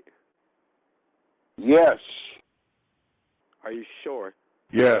all right? Yes. Are you sure?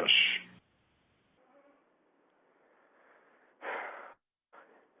 Yes.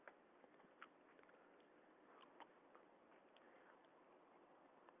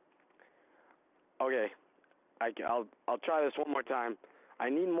 Okay. I'll try this one more time. I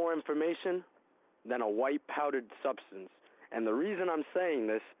need more information than a white powdered substance. And the reason I'm saying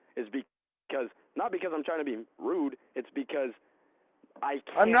this is because, not because I'm trying to be rude, it's because I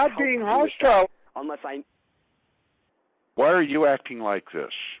can't I'm not help being you with hostile. that unless I... Why are you acting like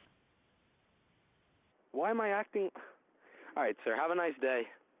this? Why am I acting... All right, sir, have a nice day.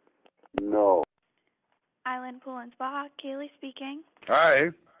 No. Island Pool and Spa, Kaylee speaking. Hi.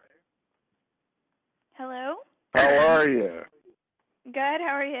 Hello? How are you? Good,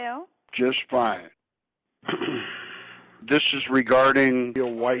 how are you? Just fine. This is regarding a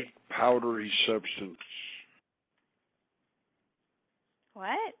white powdery substance.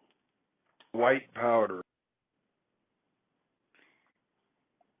 What? White powder.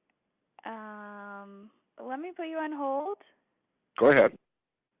 Let me put you on hold. Go ahead.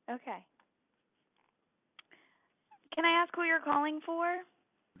 Okay. Can I ask who you're calling for?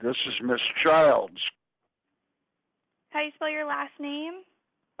 This is Miss Childs. How do you spell your last name?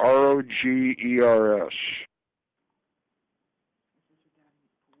 Rogers.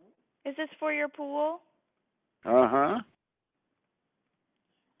 Is this for your pool? Uh-huh.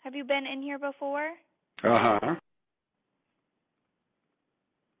 Have you been in here before? Uh-huh.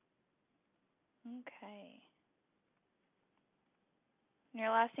 Okay. And your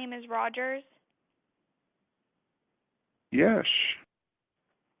last name is Rogers? Yes.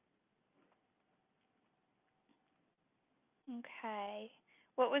 Okay.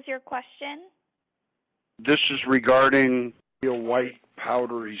 What was your question? This is regarding a white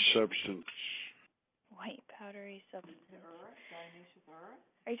powdery substance. White powdery substance.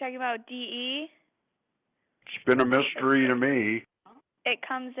 Are you talking about DE? It's been a mystery to me. It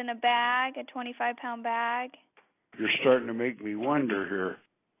comes in a bag, a 25-pound bag. You're starting to make me wonder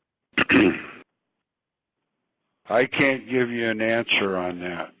here. I can't give you an answer on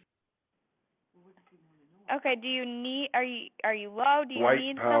that. Okay, do you need, are you low? Do you White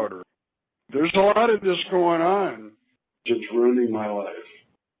need powder. There's a lot of this going on. It's ruining my life.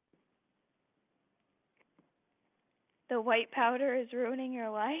 The white powder is ruining your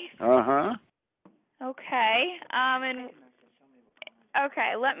life? Uh-huh. Okay.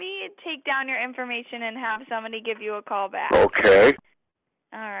 Okay, let me take down your information and have somebody give you a call back. Okay.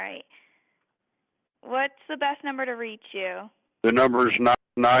 All right. What's the best number to reach you? The number's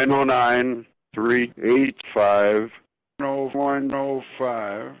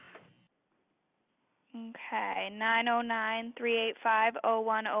 909-385-0105. Okay,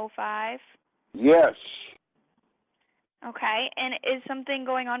 909-385-0105. Yes. Okay, and is something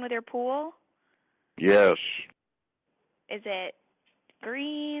going on with your pool? Yes. Is it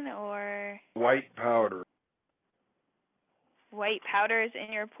green or White powder. white powders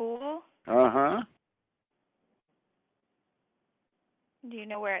in your pool? Uh-huh. Do you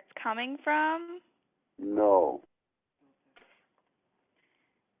know where it's coming from? No.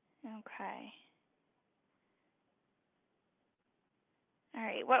 Okay. All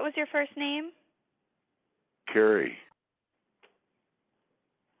right, what was your first name? Carrie.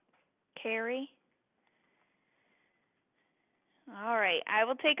 Carrie? All right, I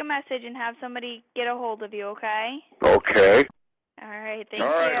will take a message and have somebody get a hold of you, okay? Okay. All right, thank you.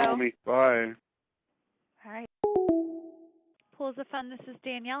 All right, homie. Bye. All right. Pools of Fun, this is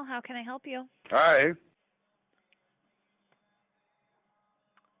Danielle. How can I help you? Hi.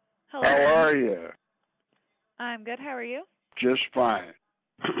 Hello. How are you? I'm good. How are you? Just fine.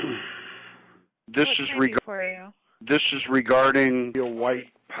 This What is can I do for you? This is regarding a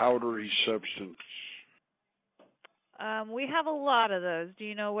white powdery substance. We have a lot of those. Do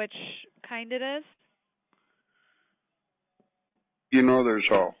you know which kind it is? You know, there's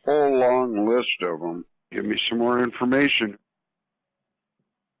a whole long list of them. Give me some more information.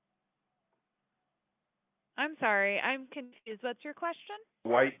 I'm sorry. I'm confused. What's your question?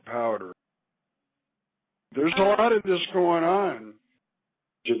 White powder. There's a lot of this going on.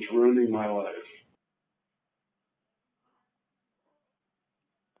 It's ruining my life.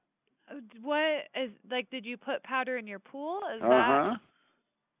 What is, like, did you put powder in your pool? Is Uh-huh.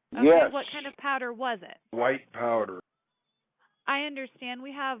 that? Okay, Yes. what kind of powder was it? White powder. I understand.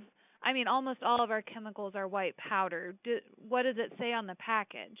 We have, I mean, almost all of our chemicals are white powder. What does it say on the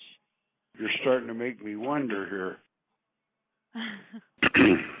package? You're starting to make me wonder here.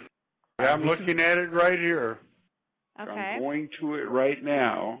 I'm looking at it right here. Okay. I'm going to it right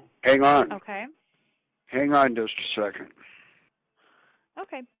now. Hang on. Okay. Hang on just a second.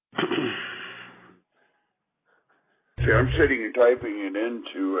 Okay. See, I'm sitting and typing it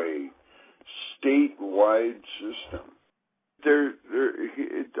into a statewide system.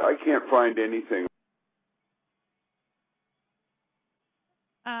 I can't find anything.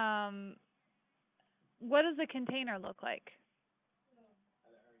 What does the container look like?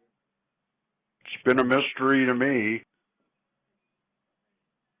 It's been a mystery to me.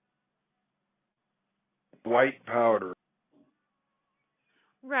 White powder.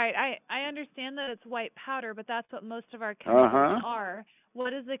 Right. I understand that it's white powder, but that's what most of our chemicals are.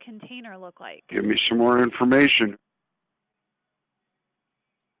 What does the container look like? Give me some more information.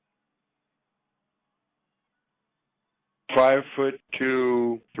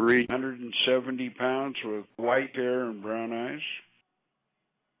 $5'2", 370 pounds with white hair and brown eyes.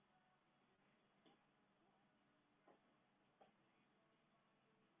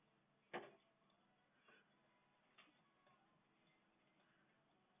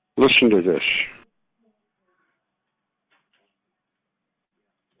 Listen to this.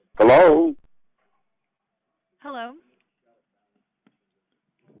 Hello? Hello?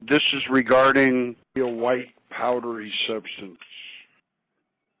 This is regarding a white powdery substance.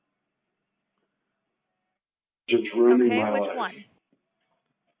 It's ruining my which life. one?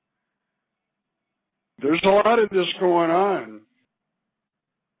 There's a lot of this going on.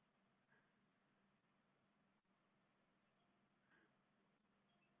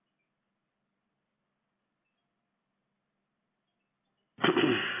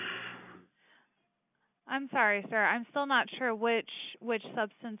 I'm sorry, sir. I'm still not sure which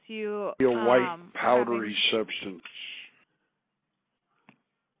substance you A white are powdery having. substance.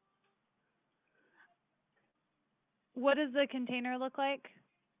 What does the container look like?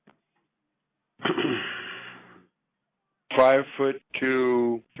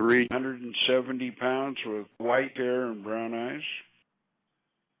 5'2", 370 pounds with white hair and brown eyes.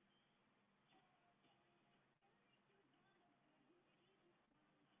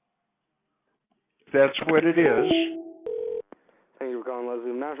 That's what it is. Thank you for calling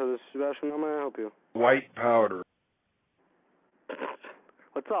Leslie National. This is Sebastian. How may I help you? White powder.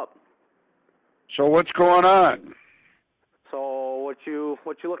 What's up? So what's going on? So what you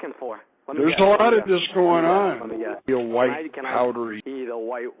looking for? There's a lot of this going on. Let me guess. A white Can powdery. I see the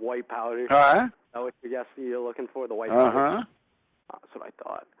white powder? Huh? Is that what you're looking for? The white powder? Uh-huh. That's what I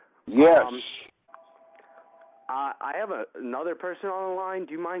thought. Yes. I have another person on the line.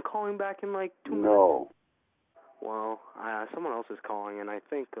 Do you mind calling back in like 2 minutes? No. Well, someone else is calling, and I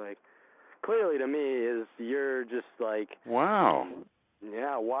think, like, clearly to me is you're just like... Wow.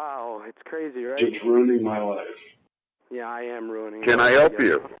 Yeah, wow. It's crazy, right? It's ruining my life. Yeah, I am ruining Can my I life, help yeah.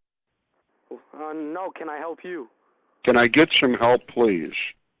 you? No, can I help you? Can I get some help, please?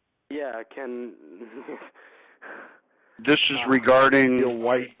 Yeah, can... This is regarding a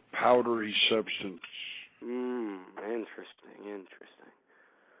white powdery substance. Interesting.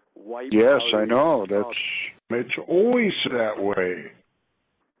 White Yes, powdery I know. substance. It's always that way.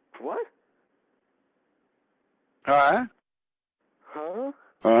 What? Huh? Huh?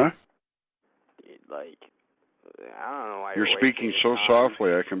 Huh? Like, I don't know why You're wasting speaking your so time.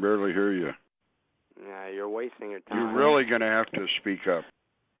 softly I can barely hear you. Yeah, you're wasting your time. You're really going to have to speak up.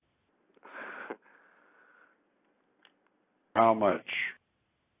 How much?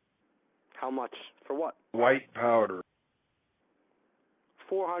 How much? For what? White powder.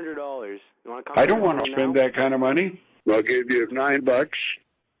 $400. You want to come I don't in want to right spend now? that kind of money. I'll give you $9.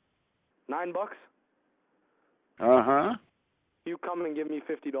 $9? Uh-huh. You come and give me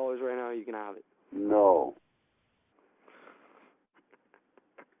 $50 right now, you can have it. No.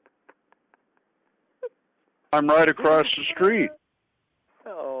 I'm right across the street.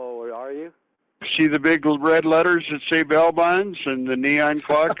 Oh, are you? See the big red letters that say bail bonds and the neon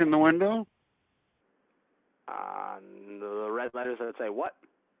clock in the window? The red letters that say what?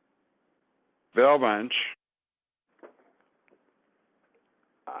 Bail bonds.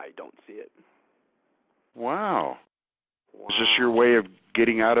 I don't see it. Wow. Is this your way of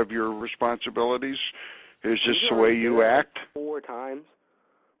getting out of your responsibilities? Is this the way you act? 4 times.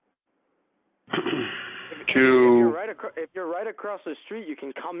 To... If you're right across the street, you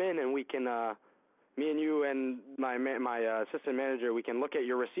can come in and we can, me and you and my assistant manager, we can look at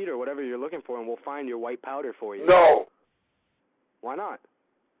your receipt or whatever you're looking for, and we'll find your white powder for you. No. Why not?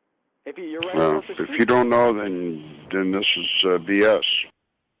 If you're right Well, across the street. if you don't know, then this is BS.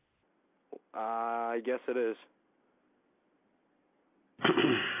 I guess it is.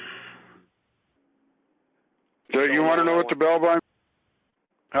 So you want to know what the bail bond?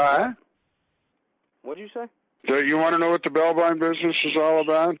 Huh? What did you say? So you want to know what the bail bond business is all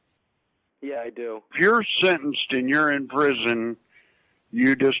about? Yeah, I do. If you're sentenced and you're in prison,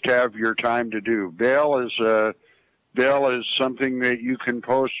 you just have your time to do. Bail is something that you can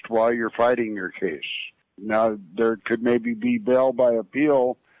post while you're fighting your case. Now, there could maybe be bail by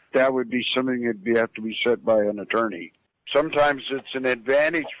appeal. That would be something that'd have to be set by an attorney. Sometimes it's an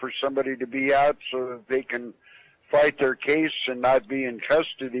advantage for somebody to be out so that they can fight their case and not be in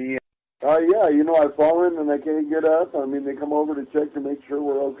custody. Yeah, I've fallen and I can't get up. I mean, they come over to check to make sure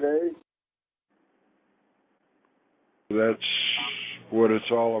we're okay. That's what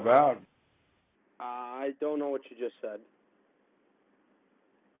it's all about. I don't know what you just said.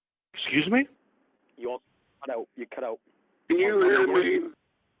 Excuse me? You cut out. You cut out. Can you hear me?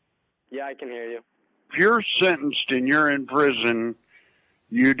 Yeah, I can hear you. If you're sentenced and you're in prison,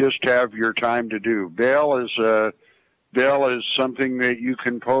 you just have your time to do. Bail is something that you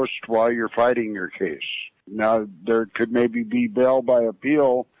can post while you're fighting your case. Now, there could maybe be bail by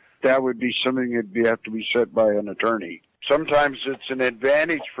appeal. That would be something that'd have to be set by an attorney. Sometimes it's an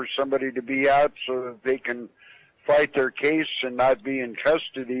advantage for somebody to be out so that they can fight their case and not be in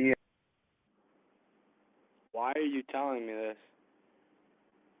custody. Why are you telling me this?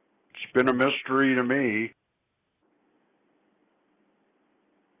 It's been a mystery to me.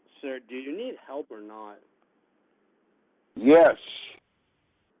 Sir, do you need help or not? Yes.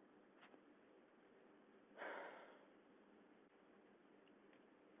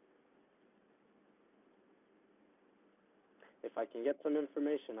 If I can get some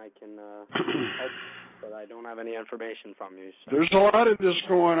information, I can help, but I don't have any information from you. So. There's a lot of this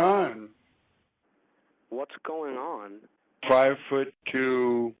going on. What's going on?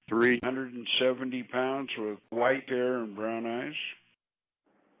 5'2", 370 pounds with white hair and brown eyes.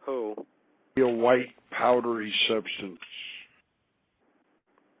 Who? A white powdery substance.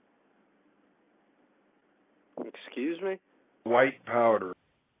 Excuse me? White powder.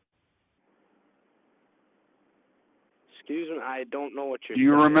 Excuse me, I don't know what you're Do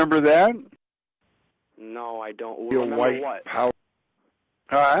you saying. remember that? No, I don't. The Remember white what? powder.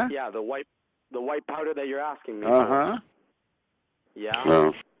 Huh? Yeah, the white powder that you're asking me Uh-huh. for. Yeah?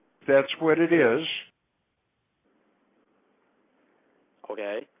 Well, that's what it is.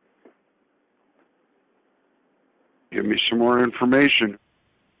 Okay. Give me some more information.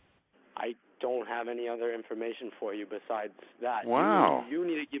 I don't have any other information for you besides that. Wow. You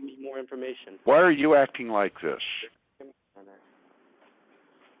need to give me more information. Why are you acting like this?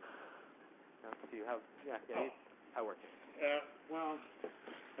 Do you have... Yeah, I work here. Well,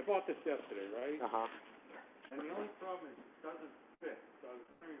 I bought this yesterday, right? Uh-huh. And the only problem is it doesn't fit. So I was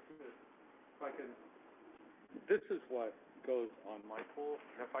trying to fit if I can. This is what goes on my pool.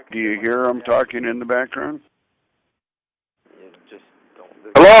 And if I can Do you hear them talking in the background? Yeah, just don't.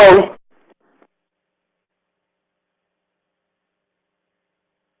 Hello?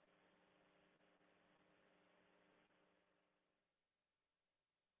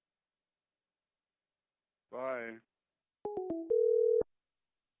 Bye.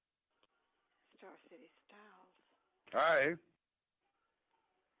 Star City Styles. Hi.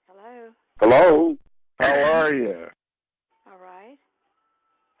 Hello. Hello? How are you? All right.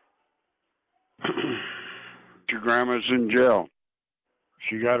 Your grandma's in jail.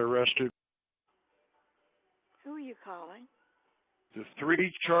 She got arrested. Who are you calling? The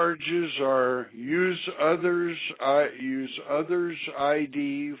 3 charges are use others'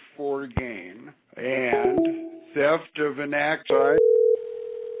 ID for gain and theft of an access.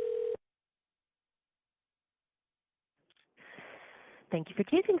 Thank you for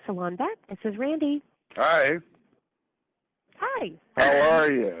choosing Salon Vet. This is Randy. Hi. Hi. How are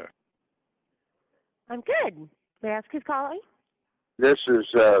you? I'm good. May I ask who's calling? This is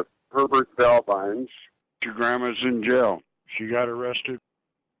Herbert Bellvines. Your grandma's in jail. She got arrested.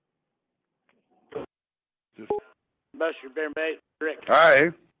 Buster Bearmate, Rick.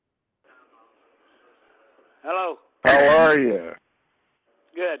 Hi. Hello. How are you?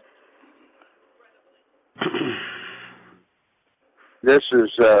 Good. This is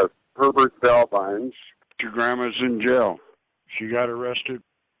Herbert Bellvines. Your grandma's in jail. She got arrested.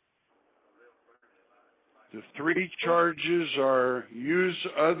 The 3 charges are use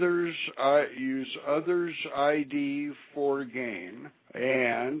others' ID for gain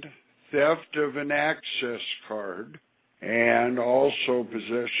and theft of an access card and also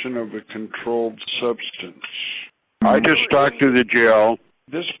possession of a controlled substance. I just talked to the jail.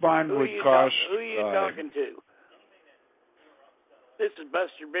 This bond would cost... Who are you talking to? This is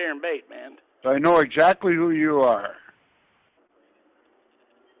Buster Beer and Bait, man. I know exactly who you are.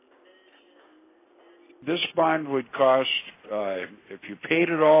 This bond would cost, if you paid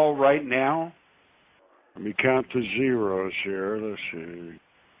it all right now, let me count the zeros here, let's see.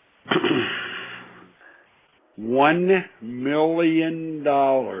 $1 million.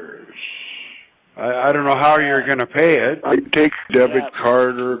 I don't know how you're going to pay it. I'd take a debit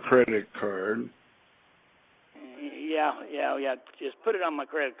card or a credit card. Yeah. Just put it on my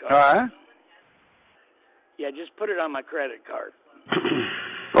credit card. Huh? Yeah, just put it on my credit card.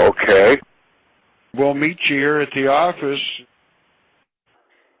 Okay. We'll meet you here at the office.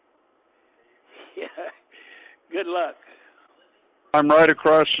 Yeah. Good luck. I'm right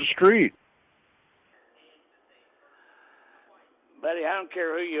across the street. Buddy, I don't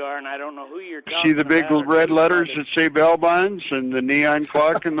care who you are, and I don't know who you're talking See the big about red letters that say Bell Bonds and the neon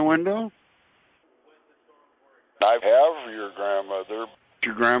clock in the window? I have your grandmother.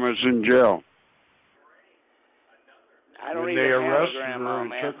 Your grandma's in jail. I don't when even they have arrested a grandma, her and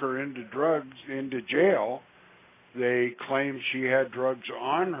man. took her into jail, they claimed she had drugs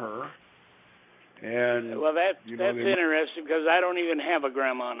on her. And Well, that's they- interesting because I don't even have a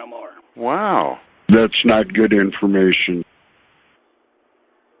grandma no more. Wow. That's not good information.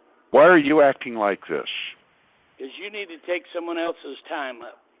 Why are you acting like this? Because you need to take someone else's time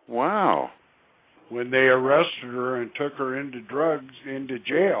up. Wow. When they arrested her and took her into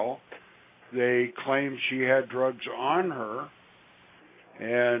jail, they claimed she had drugs on her.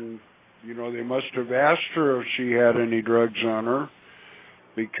 And, they must have asked her if she had any drugs on her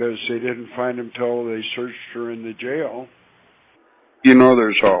because they didn't find them till they searched her in the jail.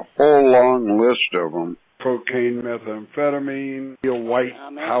 There's a whole long list of them. Cocaine, methamphetamine, a white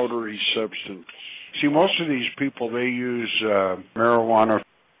powdery substance. See, most of these people, they use marijuana.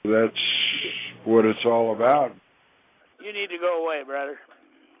 That's what it's all about. You need to go away, brother.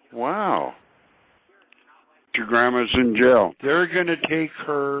 Wow. Your grandma's in jail. They're going to take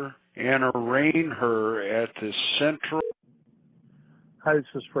her and arraign her at the Central. Hi, this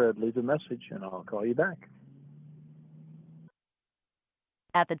is Fred. Leave a message and I'll call you back.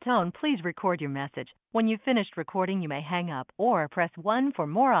 At the tone, please record your message. When you've finished recording, you may hang up or press 1 for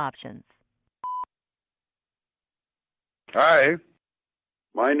more options. Hi.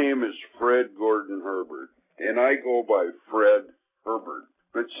 My name is Fred Gordon Herbert, and I go by Fred Herbert.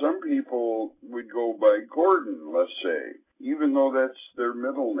 But some people would go by Gordon, let's say, even though that's their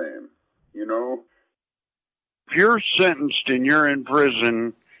middle name, If you're sentenced and you're in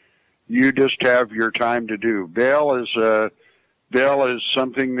prison, you just have your time to do. Bail is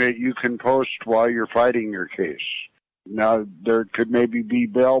something that you can post while you're fighting your case. Now, there could maybe be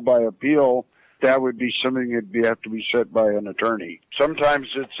bail by appeal, that would be something that'd have to be set by an attorney. Sometimes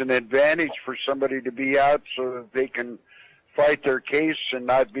it's an advantage for somebody to be out so that they can fight their case and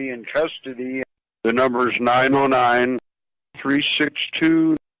not be in custody. The number is 909-362-8997.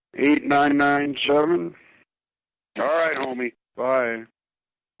 All right, homie. Bye.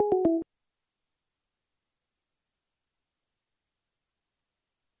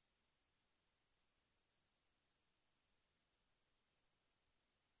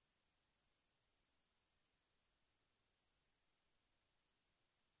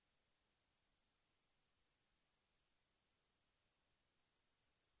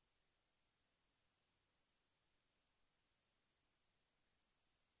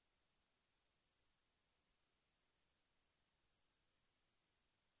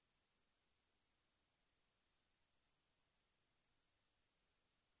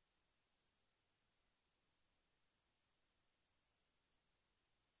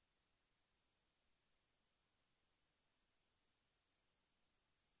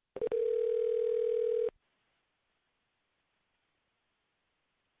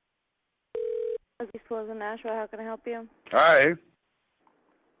 Schools in Nashville, how can I help you? Hi.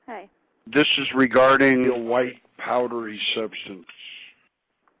 Hi. This is regarding a white powdery substance.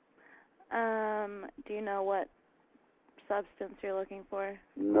 Do you know what substance you're looking for?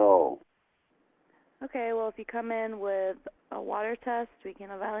 No. Okay, well, if you come in with a water test, we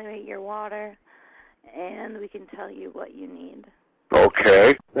can evaluate your water, and we can tell you what you need.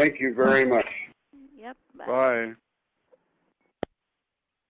 Okay. Thank you very much. Yep. Bye. Bye.